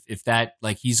 if that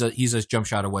he's a jump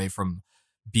shot away from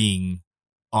being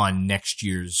on next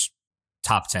year's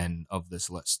top 10 of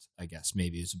this list, I guess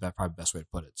maybe is probably the best way to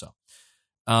put it. So,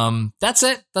 That's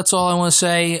it. That's all I want to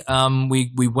say.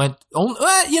 We went,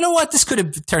 you know what? This could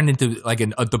have turned into like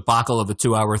a debacle of a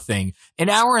 2-hour thing. An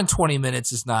hour and 20 minutes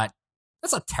that's not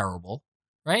terrible,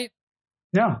 right?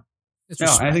 No.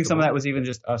 I think some of that was even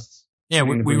just us. Yeah,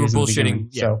 we were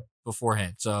bullshitting so.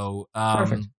 beforehand. So,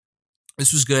 Perfect.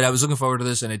 This was good. I was looking forward to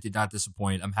this, and it did not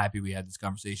disappoint. I'm happy we had this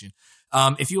conversation.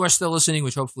 If you are still listening,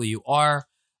 which hopefully you are,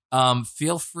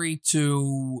 feel free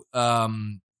to,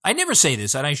 I never say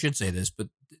this, and I should say this, but,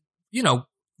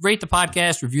 rate the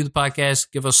podcast, review the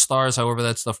podcast, give us stars, however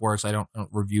that stuff works. I don't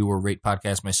review or rate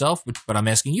podcasts myself, but I'm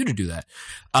asking you to do that.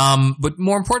 But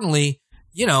more importantly,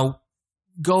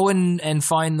 go and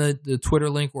find the Twitter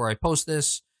link where I post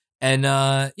this and,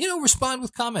 respond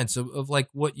with comments of like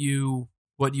what you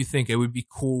think. It would be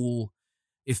cool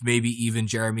if maybe even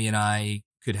Jeremy and I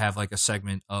could have like a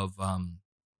segment of,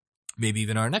 maybe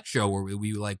even our next show where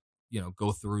we like,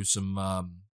 go through some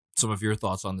of your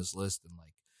thoughts on this list and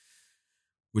like,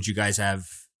 would you guys have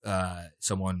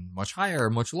someone much higher or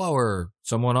much lower,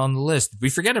 someone on the list? Did we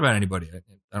forget about anybody? I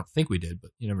don't think we did,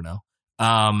 but you never know.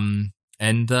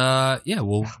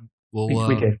 We'll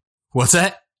we did. What's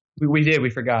that? We did. We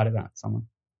forgot about someone.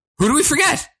 Who do we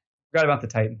forget? Forgot about the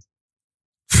Titans.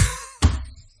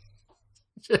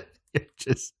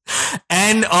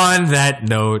 And on that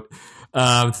note,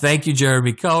 thank you,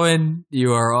 Jeremy Cohen.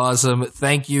 You are awesome.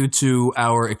 Thank you to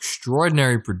our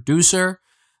extraordinary producer.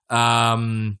 Are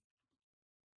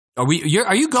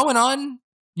you going on?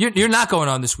 You're not going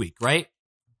on this week, right?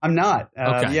 I'm not.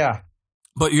 Okay. Yeah.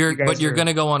 But you're going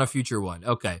to go on a future one.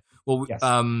 Okay. Well, yes.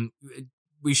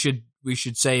 We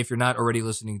should say, if you're not already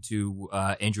listening to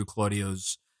Andrew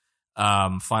Claudio's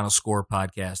Final Score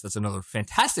podcast, that's another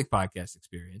fantastic podcast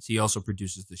experience. He also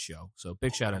produces the show, so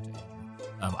big shout out to him.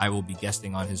 I will be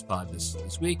guesting on his pod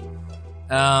this week.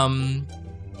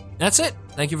 That's it.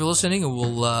 Thank you for listening, and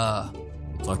we'll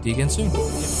talk to you again soon.